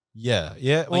out. Yeah.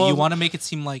 Yeah. But you want to make it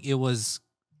seem like it was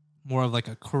more of like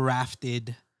a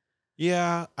crafted.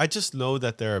 Yeah. I just know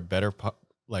that there are better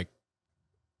like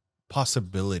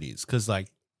possibilities because like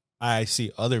I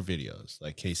see other videos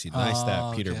like Casey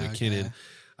Neistat, Peter McKinnon. Okay.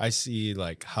 I see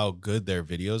like how good their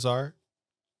videos are.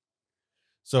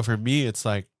 So for me, it's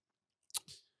like,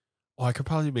 oh, I could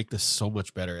probably make this so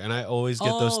much better. And I always get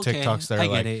those TikToks that are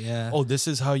like, oh, this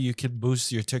is how you can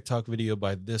boost your TikTok video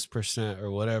by this % or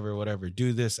whatever.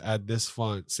 Do this, add this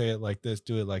font, say it like this,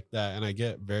 do it like that. And I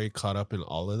get very caught up in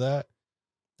all of that.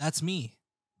 That's me.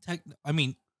 I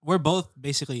mean, we're both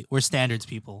basically, we're standards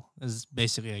people is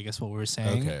basically, I guess what we're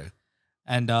saying. Okay.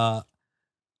 And are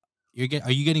you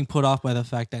getting put off by the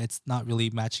fact that it's not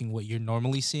really matching what you're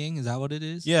normally seeing? Is that what it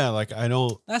is? Yeah, like I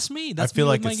don't. That's me. I feel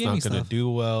like it's not going to do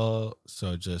well,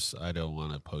 so I don't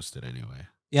want to post it anyway.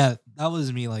 Yeah, that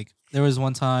was me. Like there was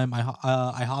one time I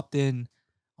hopped in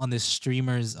on this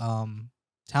streamer's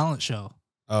talent show.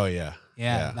 Oh yeah.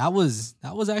 Yeah, that was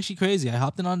actually crazy. I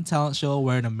hopped in on a talent show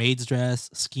wearing a maid's dress,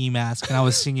 ski mask, and I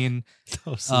was singing. That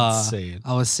was insane.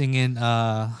 I was singing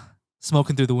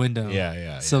 "Smoking Through the Window."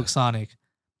 Yeah. Silk Sonic.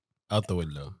 Out the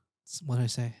window. What did I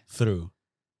say? Through.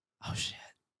 Oh shit.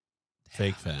 Damn.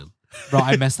 Fake fan. Bro,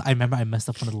 I remember I messed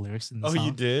up one of the lyrics in the song. Oh,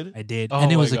 you did? I did.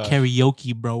 And it was a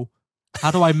karaoke, bro.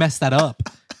 How do I mess that up?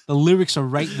 The lyrics are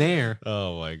right there.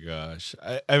 Oh my gosh.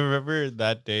 I remember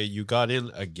that day you got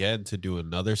in again to do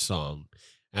another song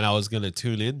and I was going to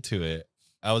tune into it.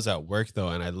 I was at work though,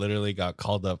 and I literally got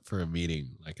called up for a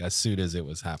meeting like as soon as it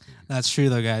was happening. That's true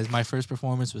though, guys. My first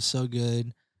performance was so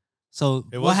good. So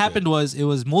what happened was it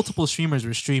was multiple streamers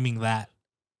were streaming that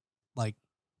like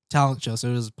talent show. So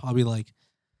it was probably like,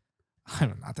 I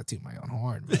don't know, not to toot my own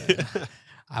horn, but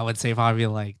I would say probably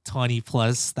like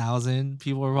 20,000+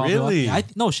 people were probably really?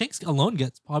 No, Shanks alone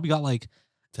probably got like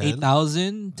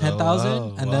 8,000,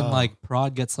 10,000, and then like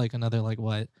Prod gets like another like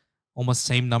what, almost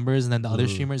same numbers, and then the other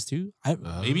streamers too.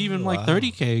 Maybe even like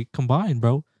 30K combined,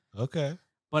 bro. Okay.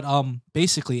 But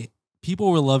basically people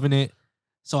were loving it.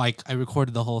 So I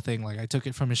recorded the whole thing. Like I took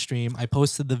it from a stream. I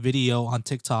posted the video on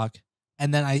TikTok,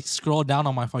 and then I scroll down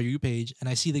on my For You page and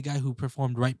I see the guy who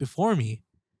performed right before me,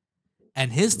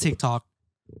 and his TikTok,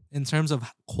 in terms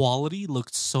of quality,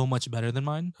 looked so much better than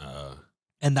mine.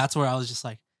 And that's where I was just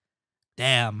like,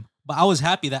 damn. But I was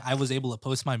happy that I was able to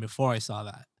post mine before I saw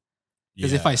that.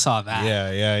 Because if I saw that,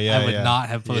 I would not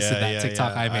have posted that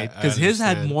TikTok I made. Because his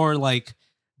had more like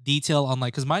detail on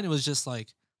like, because mine was just like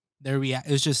it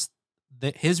was just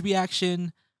his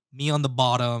reaction, me on the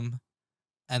bottom,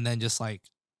 and then just like,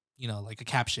 you know, like a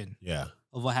caption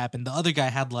of what happened. The other guy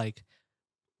had like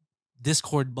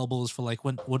Discord bubbles for like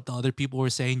what the other people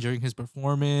were saying during his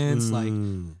performance, like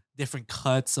different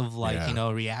cuts of like, you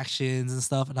know, reactions and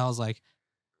stuff. And I was like,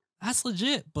 that's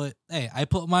legit. But hey, I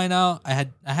put mine out. I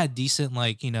had decent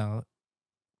like, you know,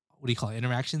 what do you call it,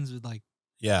 interactions with like,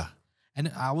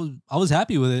 and I was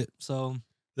happy with it. So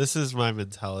this is my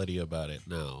mentality about it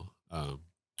now.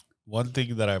 One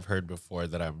thing that I've heard before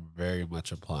that I'm very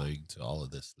much applying to all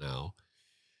of this now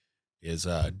is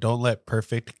don't let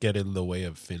perfect get in the way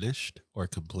of finished or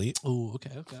complete. Oh,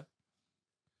 okay.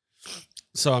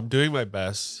 So I'm doing my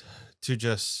best to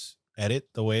just edit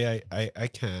the way I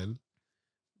can,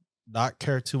 not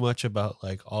care too much about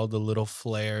like all the little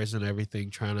flares and everything,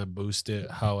 trying to boost it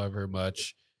however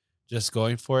much, just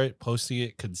going for it, posting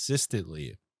it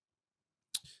consistently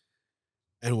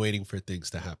and waiting for things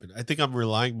to happen. I think I'm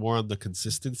relying more on the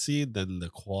consistency than the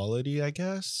quality, I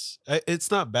guess.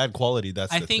 It's not bad quality,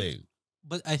 that's the thing.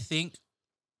 But I think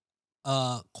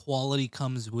quality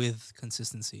comes with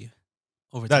consistency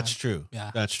over time. That's true.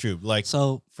 Yeah. That's true. Like,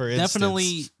 so for instance,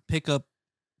 definitely pick up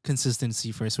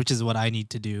consistency first, which is what I need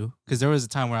to do, because there was a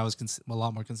time where I was a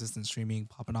lot more consistent streaming,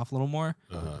 popping off a little more.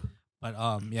 But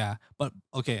yeah. But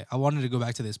okay, I wanted to go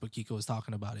back to this, but Kiko was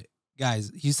talking about it.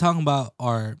 Guys, he's talking about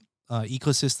our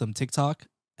ecosystem TikTok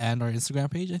and our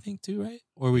Instagram page, I think too, right?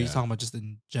 Or were you talking about just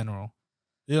in general?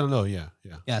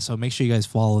 Yeah. So make sure you guys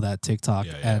follow that TikTok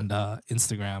and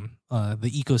Instagram,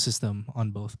 the ecosystem on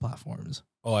both platforms.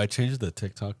 Oh, I changed the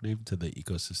TikTok name to the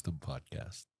Ecosystem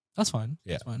Podcast. That's fine.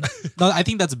 Yeah. That's fine. No, I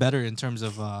think that's better in terms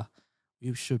of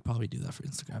you should probably do that for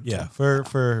Instagram. Yeah, too.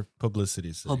 For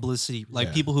publicity. Publicity.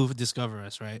 Like people who discover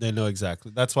us, right? They know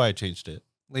exactly. That's why I changed it.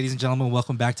 Ladies and gentlemen,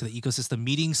 welcome back to the Ecosystem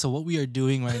meeting. So what we are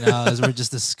doing right now is we're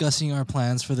just discussing our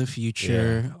plans for the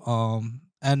future.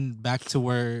 And back to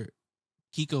where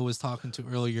Kiko was talking to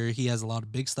earlier, he has a lot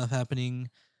of big stuff happening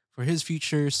for his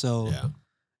future. So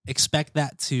expect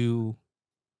that to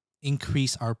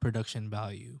increase our production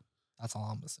value. That's all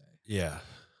I'm going to say. Yeah.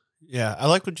 Yeah. I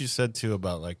like what you said too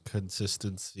about like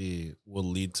consistency will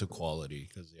lead to quality.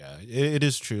 Because it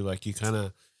is true. Like you kind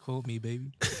of quote me,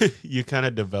 baby. You kind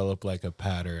of develop like a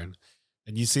pattern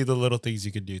and you see the little things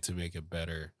you can do to make it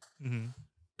better.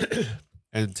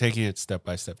 And taking it step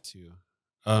by step too.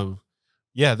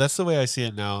 Yeah, that's the way I see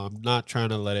it now. I'm not trying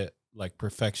to let it like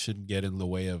perfection get in the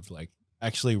way of like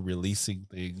actually releasing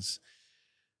things.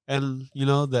 And you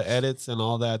know, the edits and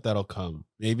all that'll come.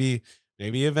 Maybe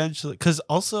eventually, because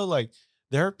also like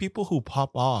there are people who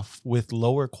pop off with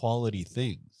lower quality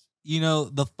things. You know,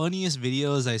 the funniest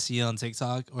videos I see on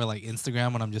TikTok or like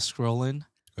Instagram when I'm just scrolling,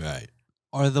 right,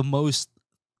 are the most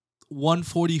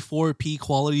 144p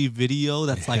quality video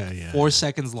that's 4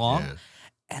 seconds long.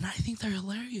 And I think they're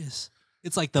hilarious.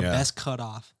 It's like the best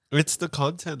cutoff. It's the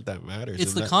content that matters.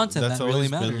 It's the content that really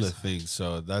matters. That's always been the thing.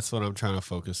 So that's what I'm trying to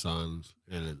focus on.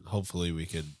 And hopefully we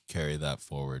can carry that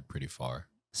forward pretty far.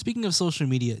 Speaking of social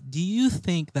media, do you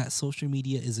think that social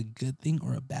media is a good thing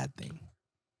or a bad thing?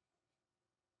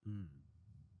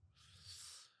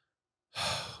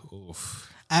 Oof.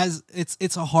 As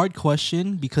it's a hard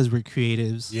question because we're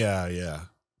creatives. Yeah.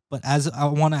 But as I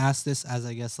want to ask this as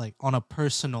I guess like on a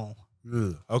personal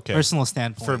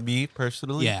standpoint. For me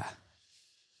personally? Yeah.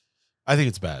 I think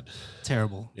it's bad.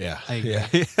 Terrible. Yeah. I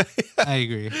agree. I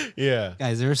agree. Yeah.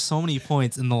 Guys, there are so many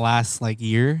points in the last like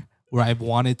year where I've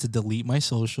wanted to delete my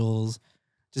socials.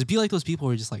 Just be like those people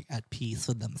who are just like at peace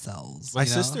with themselves. My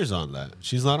sister's on that.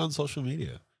 She's not on social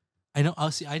media. I know.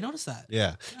 I noticed that.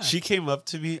 Yeah. She came up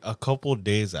to me a couple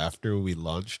days after we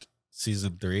launched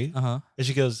season 3. And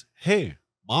she goes, "Hey,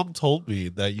 Mom told me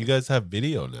that you guys have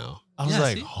video now." I was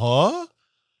like, huh?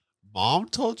 Mom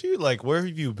told you? Like, where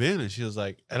have you been? And she was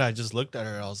like, and I just looked at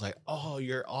her and I was like, oh,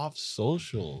 you're off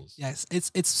socials. Yes,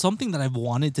 it's something that I've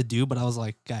wanted to do, but I was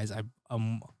like, guys, I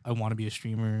want to be a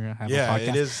streamer. I have a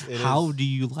podcast. How do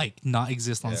you like not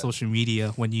exist on social media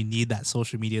when you need that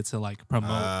social media to like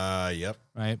promote? Yep.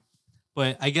 Right.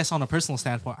 But I guess on a personal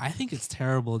standpoint, I think it's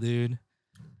terrible, dude.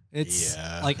 It's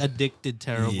like addicted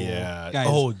terrible. Yeah. Guys,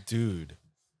 oh, dude.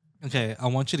 Okay, I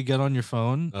want you to get on your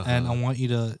phone and I want you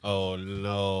to. Oh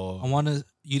no! I want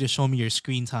you to show me your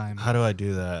screen time. How do I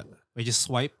do that? Wait, just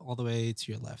swipe all the way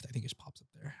to your left. I think it just pops up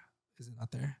there. Is it not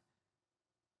there?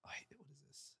 Wait, what is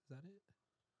this? Is that it?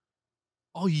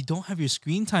 Oh, you don't have your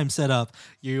screen time set up.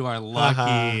 You are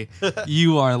lucky.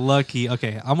 You are lucky.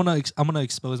 Okay, I'm gonna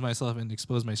expose myself and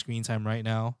expose my screen time right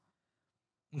now.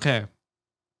 Okay.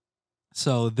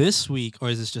 So this week, or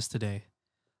is this just today?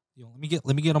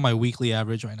 Let me get on my weekly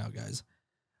average right now, guys.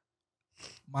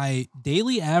 My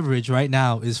daily average right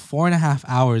now is 4.5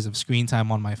 hours of screen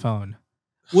time on my phone,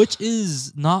 which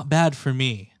is not bad for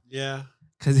me. Yeah.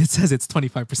 Because it says it's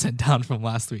 25% down from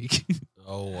last week.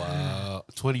 Oh, wow.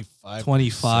 25%.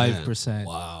 25%.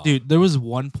 Wow. Dude, there was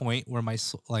one point where I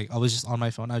was just on my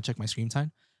phone. I would check my screen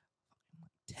time.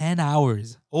 10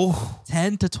 hours. Oh.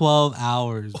 10 to 12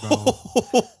 hours, bro.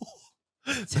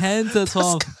 10 to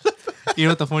 12. You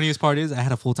know what the funniest part is? I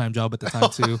had a full-time job at the time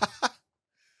too.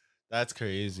 That's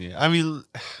crazy. I mean,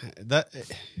 that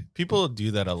people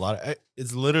do that a lot.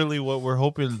 It's literally what we're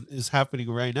hoping is happening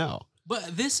right now.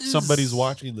 But this is somebody's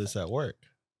watching this at work.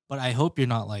 But I hope you're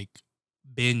not like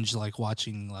binge like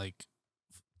watching like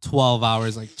 12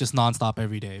 hours like just nonstop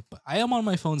every day. But I am on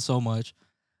my phone so much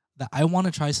that I want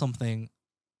to try something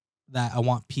that I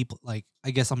want people like. I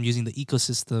guess I'm using the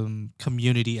ecosystem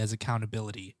community as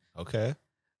accountability. Okay.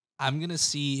 I'm gonna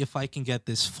see if I can get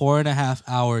this 4.5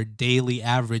 hour daily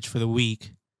average for the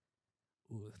week.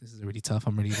 Ooh, this is already tough.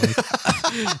 I'm already like,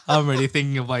 I'm already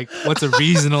thinking of like what's a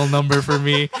reasonable number for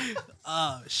me.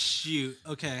 Oh shoot.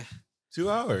 Okay. 2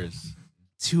 hours.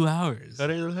 2 hours. Cut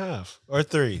it in half or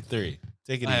three.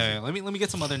 Take it easy. Let me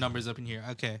get some other numbers up in here.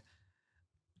 Okay.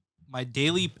 My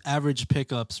daily average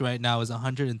pickups right now is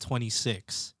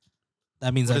 126.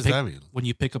 That means What does that mean? When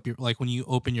you pick up when you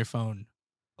open your phone.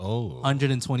 Oh.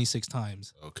 126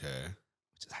 times. Okay.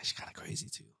 Which is actually kind of crazy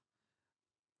too.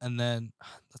 And then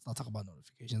let's not talk about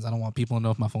notifications. I don't want people to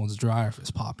know if my phone's dry or if it's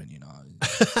popping, you know.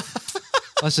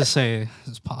 Let's just say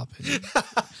it's popping.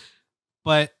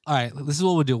 But all right, this is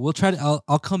what we'll do. We'll try to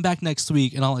I'll come back next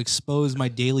week and I'll expose my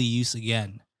daily use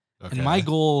again. Okay. And my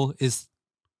goal is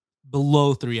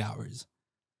below 3 hours.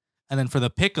 And then for the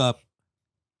pickup,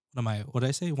 what did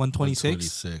I say?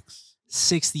 126?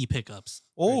 60 pickups.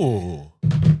 Oh.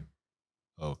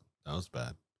 Oh, that was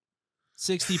bad.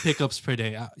 60 pickups per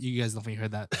day. You guys definitely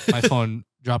heard that. My phone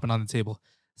dropping on the table.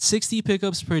 60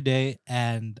 pickups per day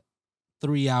and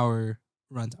 3 hour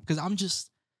runtime. Because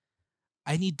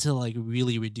I need to like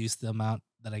really reduce the amount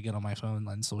that I get on my phone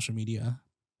on social media.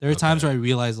 There are times where I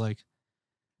realize like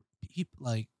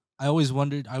I always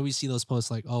wondered, I always see those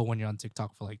posts like, oh, when you're on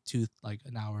TikTok for like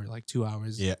an hour, like 2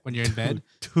 hours when you're in bed.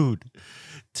 Dude,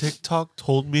 TikTok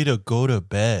told me to go to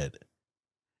bed.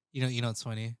 You know it's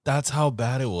funny. That's how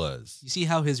bad it was. You see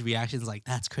how his reaction's like,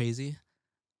 that's crazy?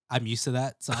 I'm used to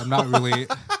that, so I'm not really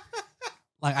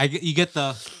like you get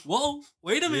the whoa,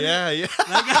 wait a minute. Yeah.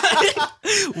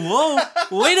 Whoa,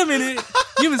 wait a minute.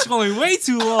 You've been scrolling way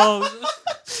too long.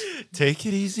 Take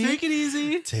it easy. Take it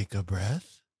easy. Take a breath.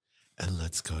 And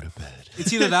let's go to bed.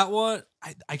 It's either that one.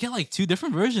 I get like 2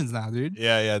 different versions now, dude.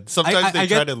 Yeah. Sometimes they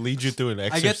try to lead you through an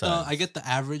exercise. I get the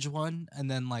average one, and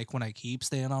then like when I keep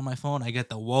staying on my phone, I get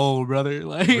the whoa, brother.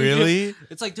 Like really?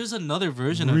 It's like there's another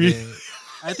version of it.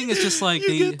 I think it's just like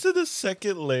you get to the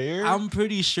second layer. I'm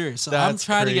pretty sure. So I'm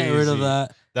trying to get rid of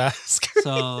that. That's crazy.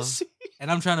 So,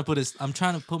 and I'm trying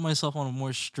to put myself on a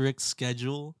more strict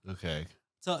schedule. Okay.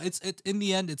 So it's in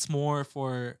the end, it's more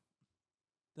for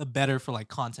the better for like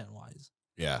content wise.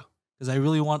 Yeah. Because I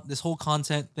really want this whole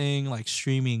content thing, like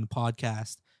streaming,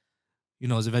 podcast,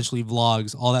 is eventually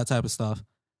vlogs, all that type of stuff.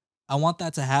 I want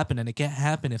that to happen, and it can't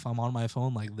happen if I'm on my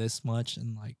phone like this much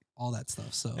and like all that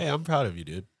stuff. So hey, I'm proud of you,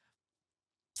 dude.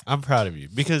 I'm proud of you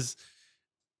because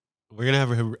we're gonna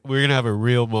have a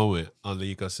real moment on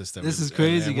the ecosystem. This is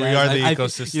crazy, guys. We are the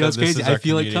ecosystem. It's crazy. I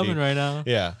feel like coming right now.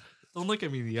 Yeah. Don't look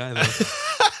at me in the eye, though.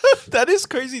 That is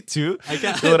crazy too.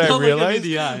 What I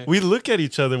realized, we look at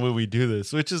each other when we do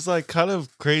this, which is like kind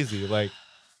of crazy. Like,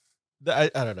 I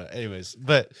don't know. Anyways,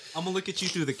 but I'm gonna look at you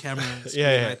through the camera.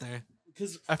 Yeah, right there.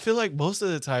 Because I feel like most of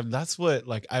the time that's what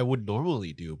like I would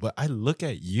normally do, but I look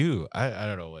at you. I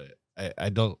don't know what I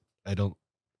don't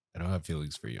have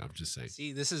feelings for you. I'm just saying.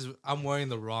 See, I'm wearing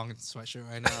the wrong sweatshirt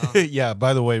right now. Yeah.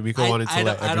 By the way, Miko wanted to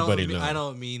let everybody know. I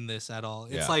don't mean this at all.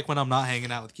 It's like when I'm not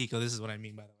hanging out with Kiko. This is what I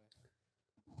mean, by the way.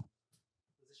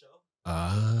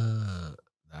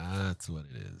 That's what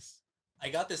it is. I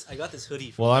got this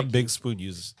hoodie. Well, I'm Big Spoon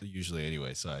usually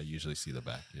anyway, so I usually see the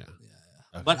back. Yeah.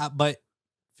 Okay. But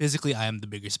physically, I am the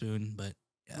bigger spoon. But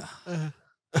yeah.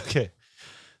 Okay.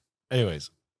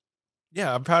 Anyways,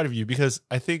 yeah, I'm proud of you because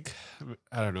I think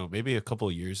I don't know, maybe a couple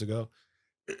of years ago.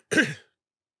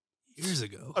 Years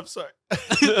ago. I'm sorry.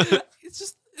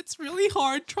 It's really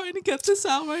hard trying to get this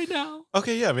out right now.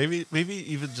 Okay, yeah, maybe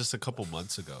even just a couple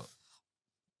months ago.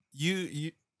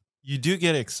 You do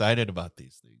get excited about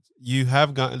these things. You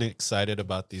have gotten excited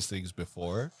about these things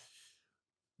before,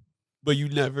 but you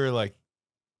never like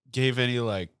gave any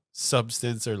like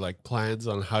substance or like plans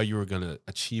on how you were gonna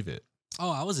achieve it.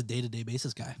 Oh, I was a day-to-day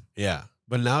basis guy. Yeah,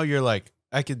 but now you're like,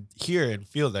 I can hear and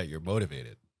feel that you're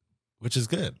motivated, which is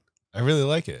good. I really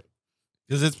like it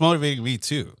because it's motivating me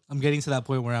too. I'm getting to that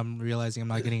point where I'm realizing I'm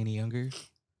not getting any younger.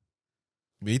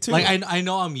 Me too. Like I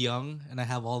know I'm young and I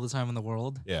have all the time in the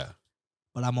world. Yeah.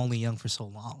 But I'm only young for so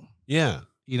long. Yeah.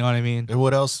 You know what I mean? And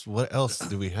what else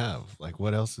do we have? Like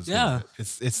what else is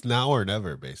it's now or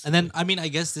never basically. And then I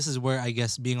guess this is where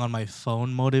being on my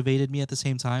phone motivated me at the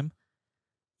same time.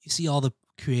 You see all the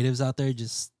creatives out there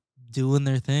just doing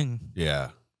their thing. Yeah.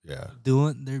 Yeah.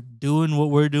 They're doing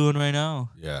what we're doing right now.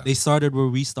 Yeah. They started where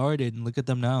we started and look at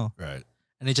them now. Right.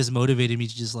 And it just motivated me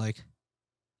to just like,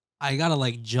 I gotta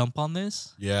like jump on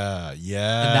this. Yeah,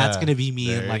 yeah. And that's gonna be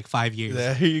me in like 5 years.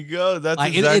 There you go. That's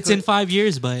like exactly... it's in 5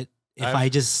 years, but if I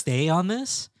just stay on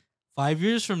this, 5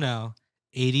 years from now,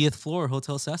 80th floor,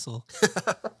 Hotel Cecil.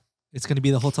 It's going to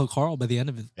be the Hotel Carl by the end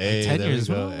of it. Hey, 10 years.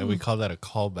 And we call that a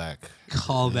callback.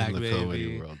 Callback,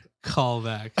 baby.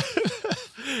 Callback.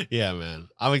 Yeah, man.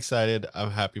 I'm excited.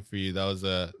 I'm happy for you. That was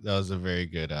a very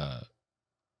good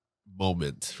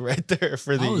moment right there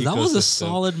for the ecosystem. That was a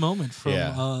solid moment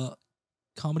from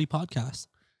comedy podcast.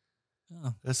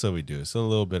 Yeah. That's what we do. It's a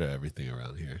little bit of everything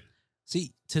around here.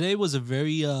 See, today was a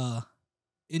very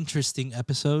interesting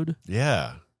episode.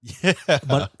 Yeah.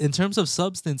 But in terms of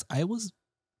substance, I'm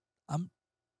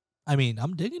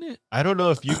digging it. I don't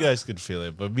know if you guys could feel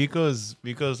it, but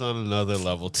Miko's on another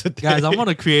level today. Guys, I'm on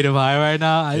a creative high right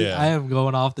now. I am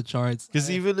going off the charts.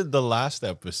 Because even in the last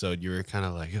episode, you were kind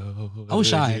of like, oh. I was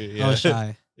shy. Yeah. I was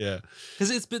shy. Yeah.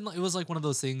 Because it was like one of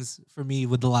those things for me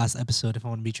with the last episode, if I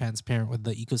want to be transparent with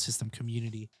the ecosystem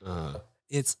community.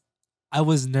 I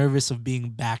was nervous of being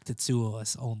back to two of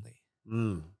us only.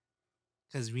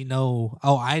 Because we know,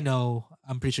 I know,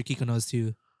 I'm pretty sure Kiko knows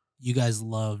too, you guys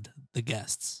loved the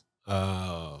guests.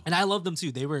 Oh. And I loved them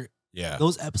too.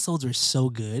 Those episodes were so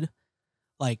good.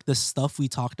 Like the stuff we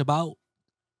talked about,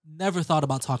 never thought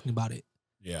about talking about it.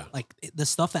 Yeah. Like the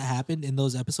stuff that happened in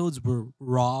those episodes were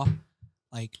raw,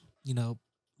 like,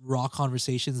 raw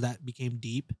conversations that became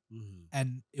deep. Mm-hmm.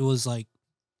 And it was like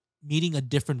meeting a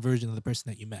different version of the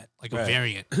person that you met, like a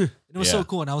variant. And it was so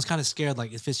cool. And I was kind of scared,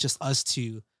 like, if it's just us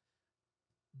two,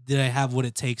 did I have what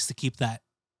it takes to keep that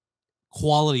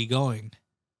quality going?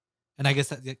 And I guess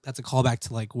that's a callback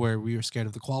to like where we were scared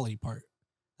of the quality part.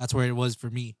 That's where it was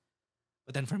for me.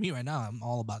 But then for me right now, I'm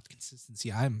all about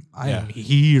consistency. I am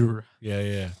here.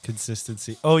 Yeah.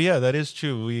 Consistency. Oh yeah, that is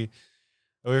true. We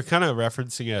were kind of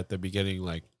referencing it at the beginning,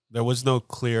 like there was no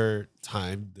clear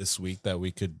time this week that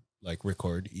we could like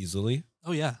record easily.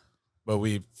 Oh yeah. But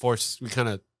we kind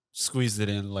of squeezed it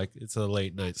in like it's a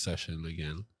late night session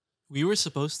again. We were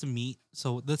supposed to meet.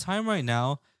 So the time right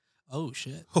now, oh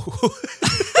shit.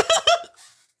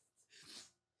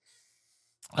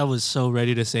 I was so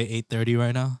ready to say 8:30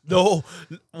 right now. No,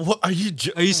 what are you?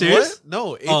 Are you serious? What?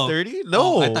 No, 8:30.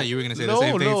 No, I thought you were gonna say the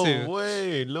same thing too.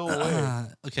 No way.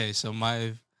 Okay, so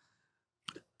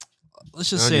let's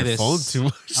just say this. Phone too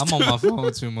much. I'm on my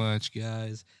phone too much,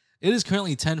 guys. It is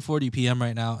currently 10:40 p.m.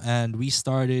 right now, and we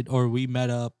met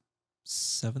up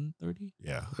 7:30.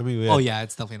 Yeah,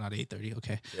 it's definitely not 8:30.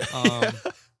 Okay,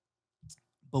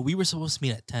 but we were supposed to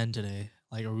meet at 10 today,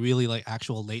 like a really like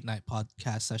actual late night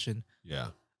podcast session.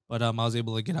 Yeah. But I was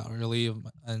able to get out early,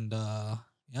 and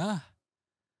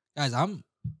guys,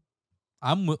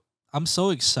 I'm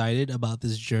so excited about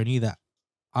this journey that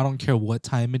I don't care what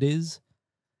time it is.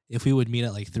 If we would meet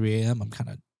at like 3 a.m., I'm kind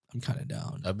of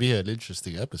down. That'd be an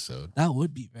interesting episode. That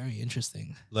would be very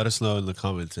interesting. Let us know in the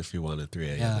comments if you want a 3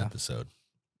 a.m. episode.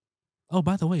 Oh,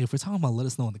 by the way, if we're talking about let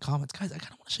us know in the comments, guys, I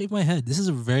kind of want to shave my head. This is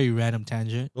a very random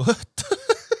tangent. What?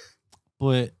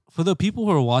 But for the people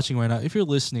who are watching right now, if you're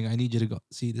listening, I need you to go.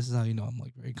 See, this is how you know I'm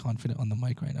like very confident on the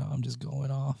mic right now. I'm just going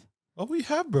off. Oh, we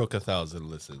have broke 1,000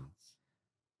 listens.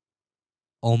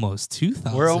 Almost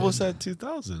 2,000. We're almost at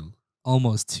 2,000.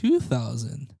 Almost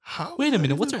 2,000. How? Wait a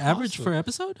minute. What's our average for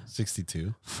episode?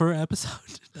 62. For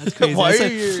episode? That's crazy. Why are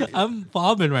you? I'm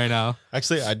bombing right now.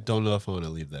 Actually, I don't know if I want to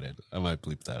leave that in. I might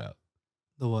bleep that out.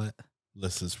 The what?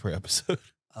 Listens per episode.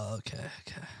 Oh, okay.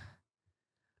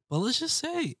 But let's just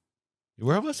say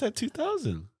we're almost at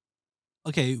 2,000.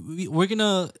 Okay, I'm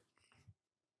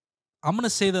gonna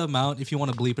say the amount. If you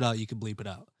want to bleep it out, you can bleep it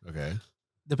out. Okay.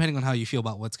 Depending on how you feel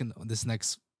about this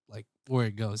next, like where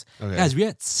it goes. Okay. Guys, we're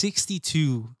at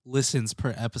 62 listens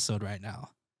per episode right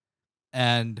now,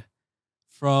 and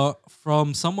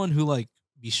from someone who like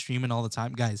be streaming all the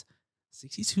time, guys,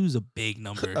 62 is a big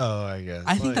number. Oh, I guess.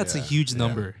 I think that's a huge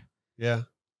number. Yeah.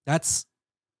 That's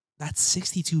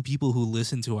 62 people who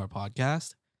listen to our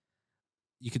podcast.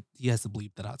 He has to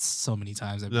bleep that out so many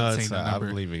times.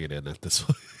 I'm leaving it in at this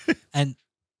point. And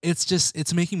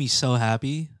it's making me so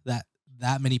happy that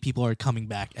many people are coming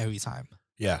back every time.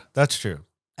 Yeah, that's true.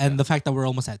 And the fact that we're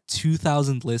almost at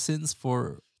 2,000 listens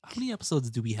for how many episodes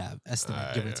do we have?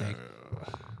 Estimate, give or take.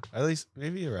 At least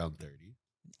maybe around 30.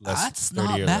 That's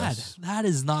not bad. That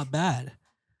is not bad.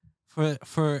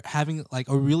 For having like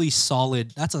a really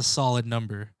solid, that's a solid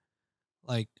number.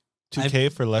 Like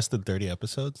 2K for less than 30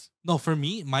 episodes? No, for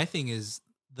me, my thing is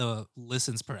the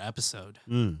listens per episode.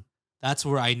 Mm. That's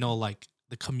where I know like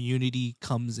the community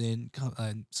comes in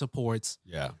and supports.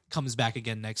 Yeah. Comes back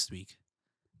again next week.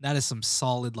 That is some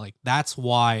solid, like, that's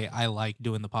why I like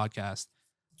doing the podcast.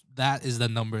 That is the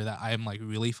number that I'm like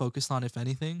really focused on, if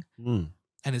anything. Mm.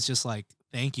 And it's just like,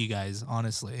 thank you guys,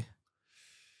 honestly.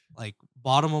 Like,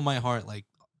 bottom of my heart, like,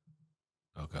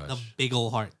 oh gosh, the big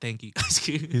old heart. Thank you.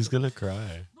 He's gonna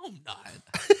cry. No, I'm not.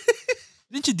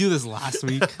 Didn't you do this last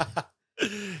week?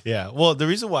 Yeah. Well, the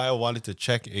reason why I wanted to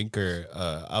check Anchor,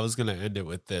 I was gonna end it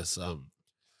with this.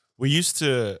 We used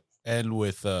to end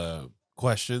with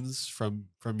questions from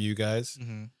you guys.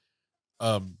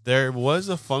 Mm-hmm. There was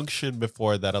a function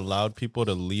before that allowed people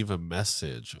to leave a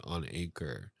message on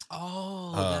Anchor.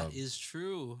 Oh, that is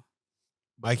true.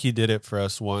 Mikey did it for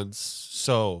us once.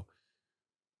 So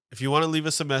if you want to leave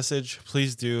us a message,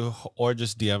 please do, or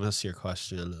just DM us your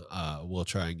question. We'll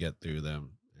try and get through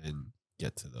them and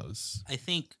get to those. I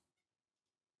think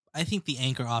the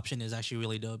Anchor option is actually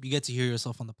really dope. You get to hear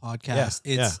yourself on the podcast.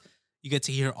 You get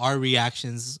to hear our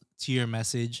reactions to your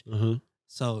message. Mm-hmm.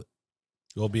 So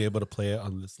you'll be able to play it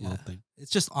on this little thing.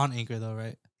 It's just on Anchor though,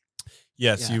 right?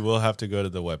 Yes, you will have to go to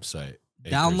the website.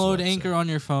 Download Anchor on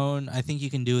your phone. I think you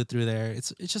can do it through there.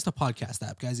 It's just a podcast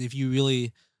app, guys. If you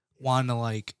really want to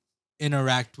like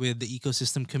interact with the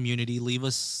ecosystem community, leave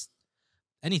us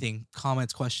anything,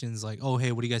 comments, questions, like, oh,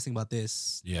 hey, what do you guys think about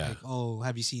this? Yeah. Like, oh,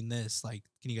 have you seen this? Like,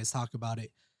 can you guys talk about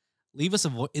it? Leave us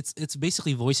a it's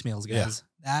basically voicemails, guys.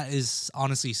 Yeah. That is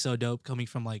honestly so dope coming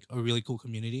from like a really cool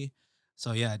community.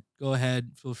 So yeah, go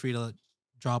ahead. Feel free to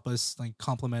drop us, like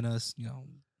compliment us, you know.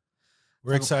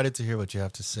 We're excited to hear what you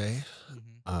have to say.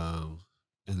 Mm-hmm.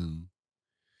 And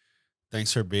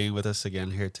thanks for being with us again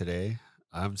here today.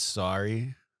 I'm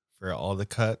sorry for all the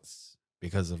cuts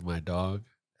because of my dog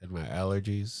and my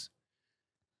allergies.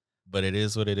 But it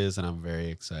is what it is, and I'm very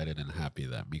excited and happy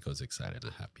that Miko's excited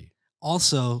and happy.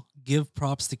 Also, give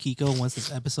props to Kiko once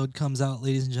this episode comes out,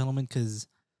 ladies and gentlemen, because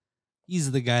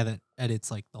he's the guy that edits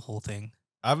like the whole thing.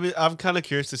 I'm kind of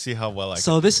curious to see how well I can.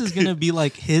 So this is gonna be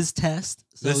like his test.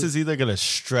 So this is either gonna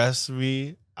stress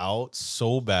me out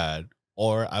so bad,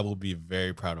 or I will be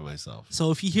very proud of myself.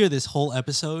 So if you hear this whole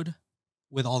episode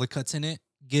with all the cuts in it,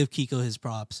 give Kiko his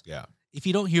props. Yeah. If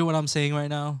you don't hear what I'm saying right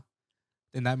now,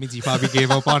 then that means you probably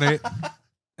gave up on it,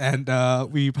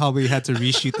 and we probably had to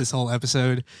reshoot this whole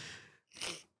episode.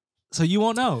 So you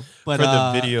won't know. But for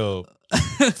the video.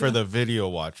 For the video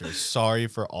watchers, sorry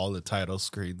for all the title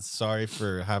screens. Sorry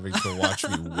for having to watch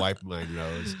me wipe my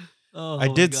nose. Oh, I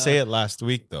did say it last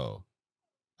week, though.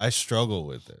 I struggle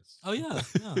with this. Oh, yeah.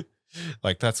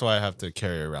 Like, that's why I have to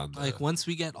carry around like, once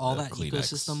we get all that Kleenex.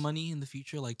 ecosystem money in the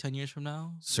future, like 10 years from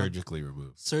now. Surgically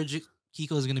removed.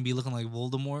 Kiko is going to be looking like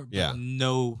Voldemort, but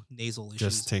no nasal issues.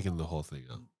 Just taking the whole thing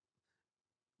out.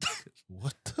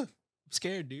 What the? I'm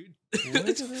scared, dude.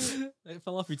 It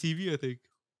fell off your TV, I think.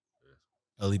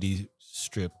 LED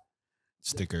strip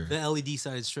sticker. The LED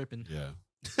started stripping. Yeah.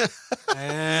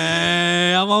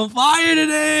 Hey, I'm on fire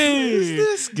today. Who's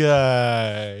this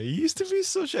guy? You used to be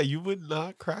so shy. You would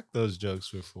not crack those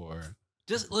jokes before.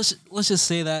 Let's just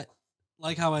say that,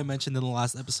 like how I mentioned in the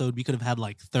last episode, we could have had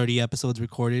like 30 episodes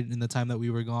recorded in the time that we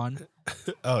were gone.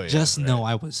 Oh yeah. Just know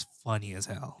I was funny as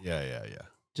hell. Yeah.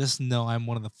 Just know I'm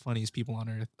one of the funniest people on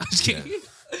earth. I'm just kidding.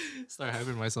 Start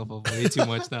hyping myself up way too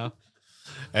much now.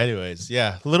 Anyways,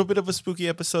 yeah, a little bit of a spooky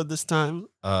episode this time.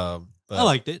 But I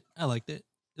liked it. It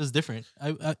was different.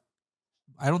 I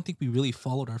don't think we really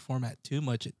followed our format too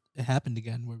much. It happened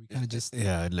again where we kind of just we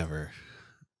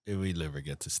never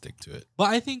get to stick to it. But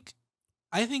I think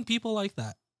people like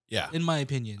that. Yeah, in my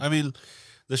opinion. I mean,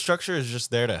 the structure is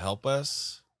just there to help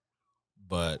us,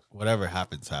 but whatever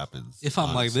happens. If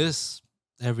I'm like this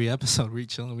every episode, we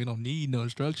chilling. We don't need no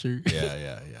structure.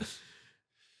 Yeah.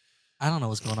 I don't know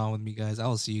what's going on with me, guys. I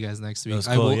will see you guys next week.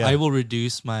 Cool, I will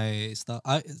reduce my stuff.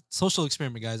 Social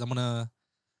experiment, guys. I'm gonna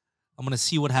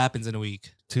see what happens in a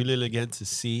week. Tune in again to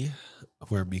see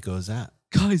where Miko's at.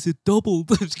 Guys, it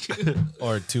doubled.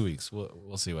 Or 2 weeks.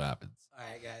 We'll see what happens. All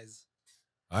right, guys.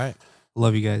 All right.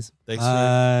 Love you guys. Thanks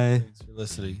for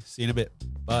listening. See you in a bit.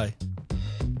 Bye.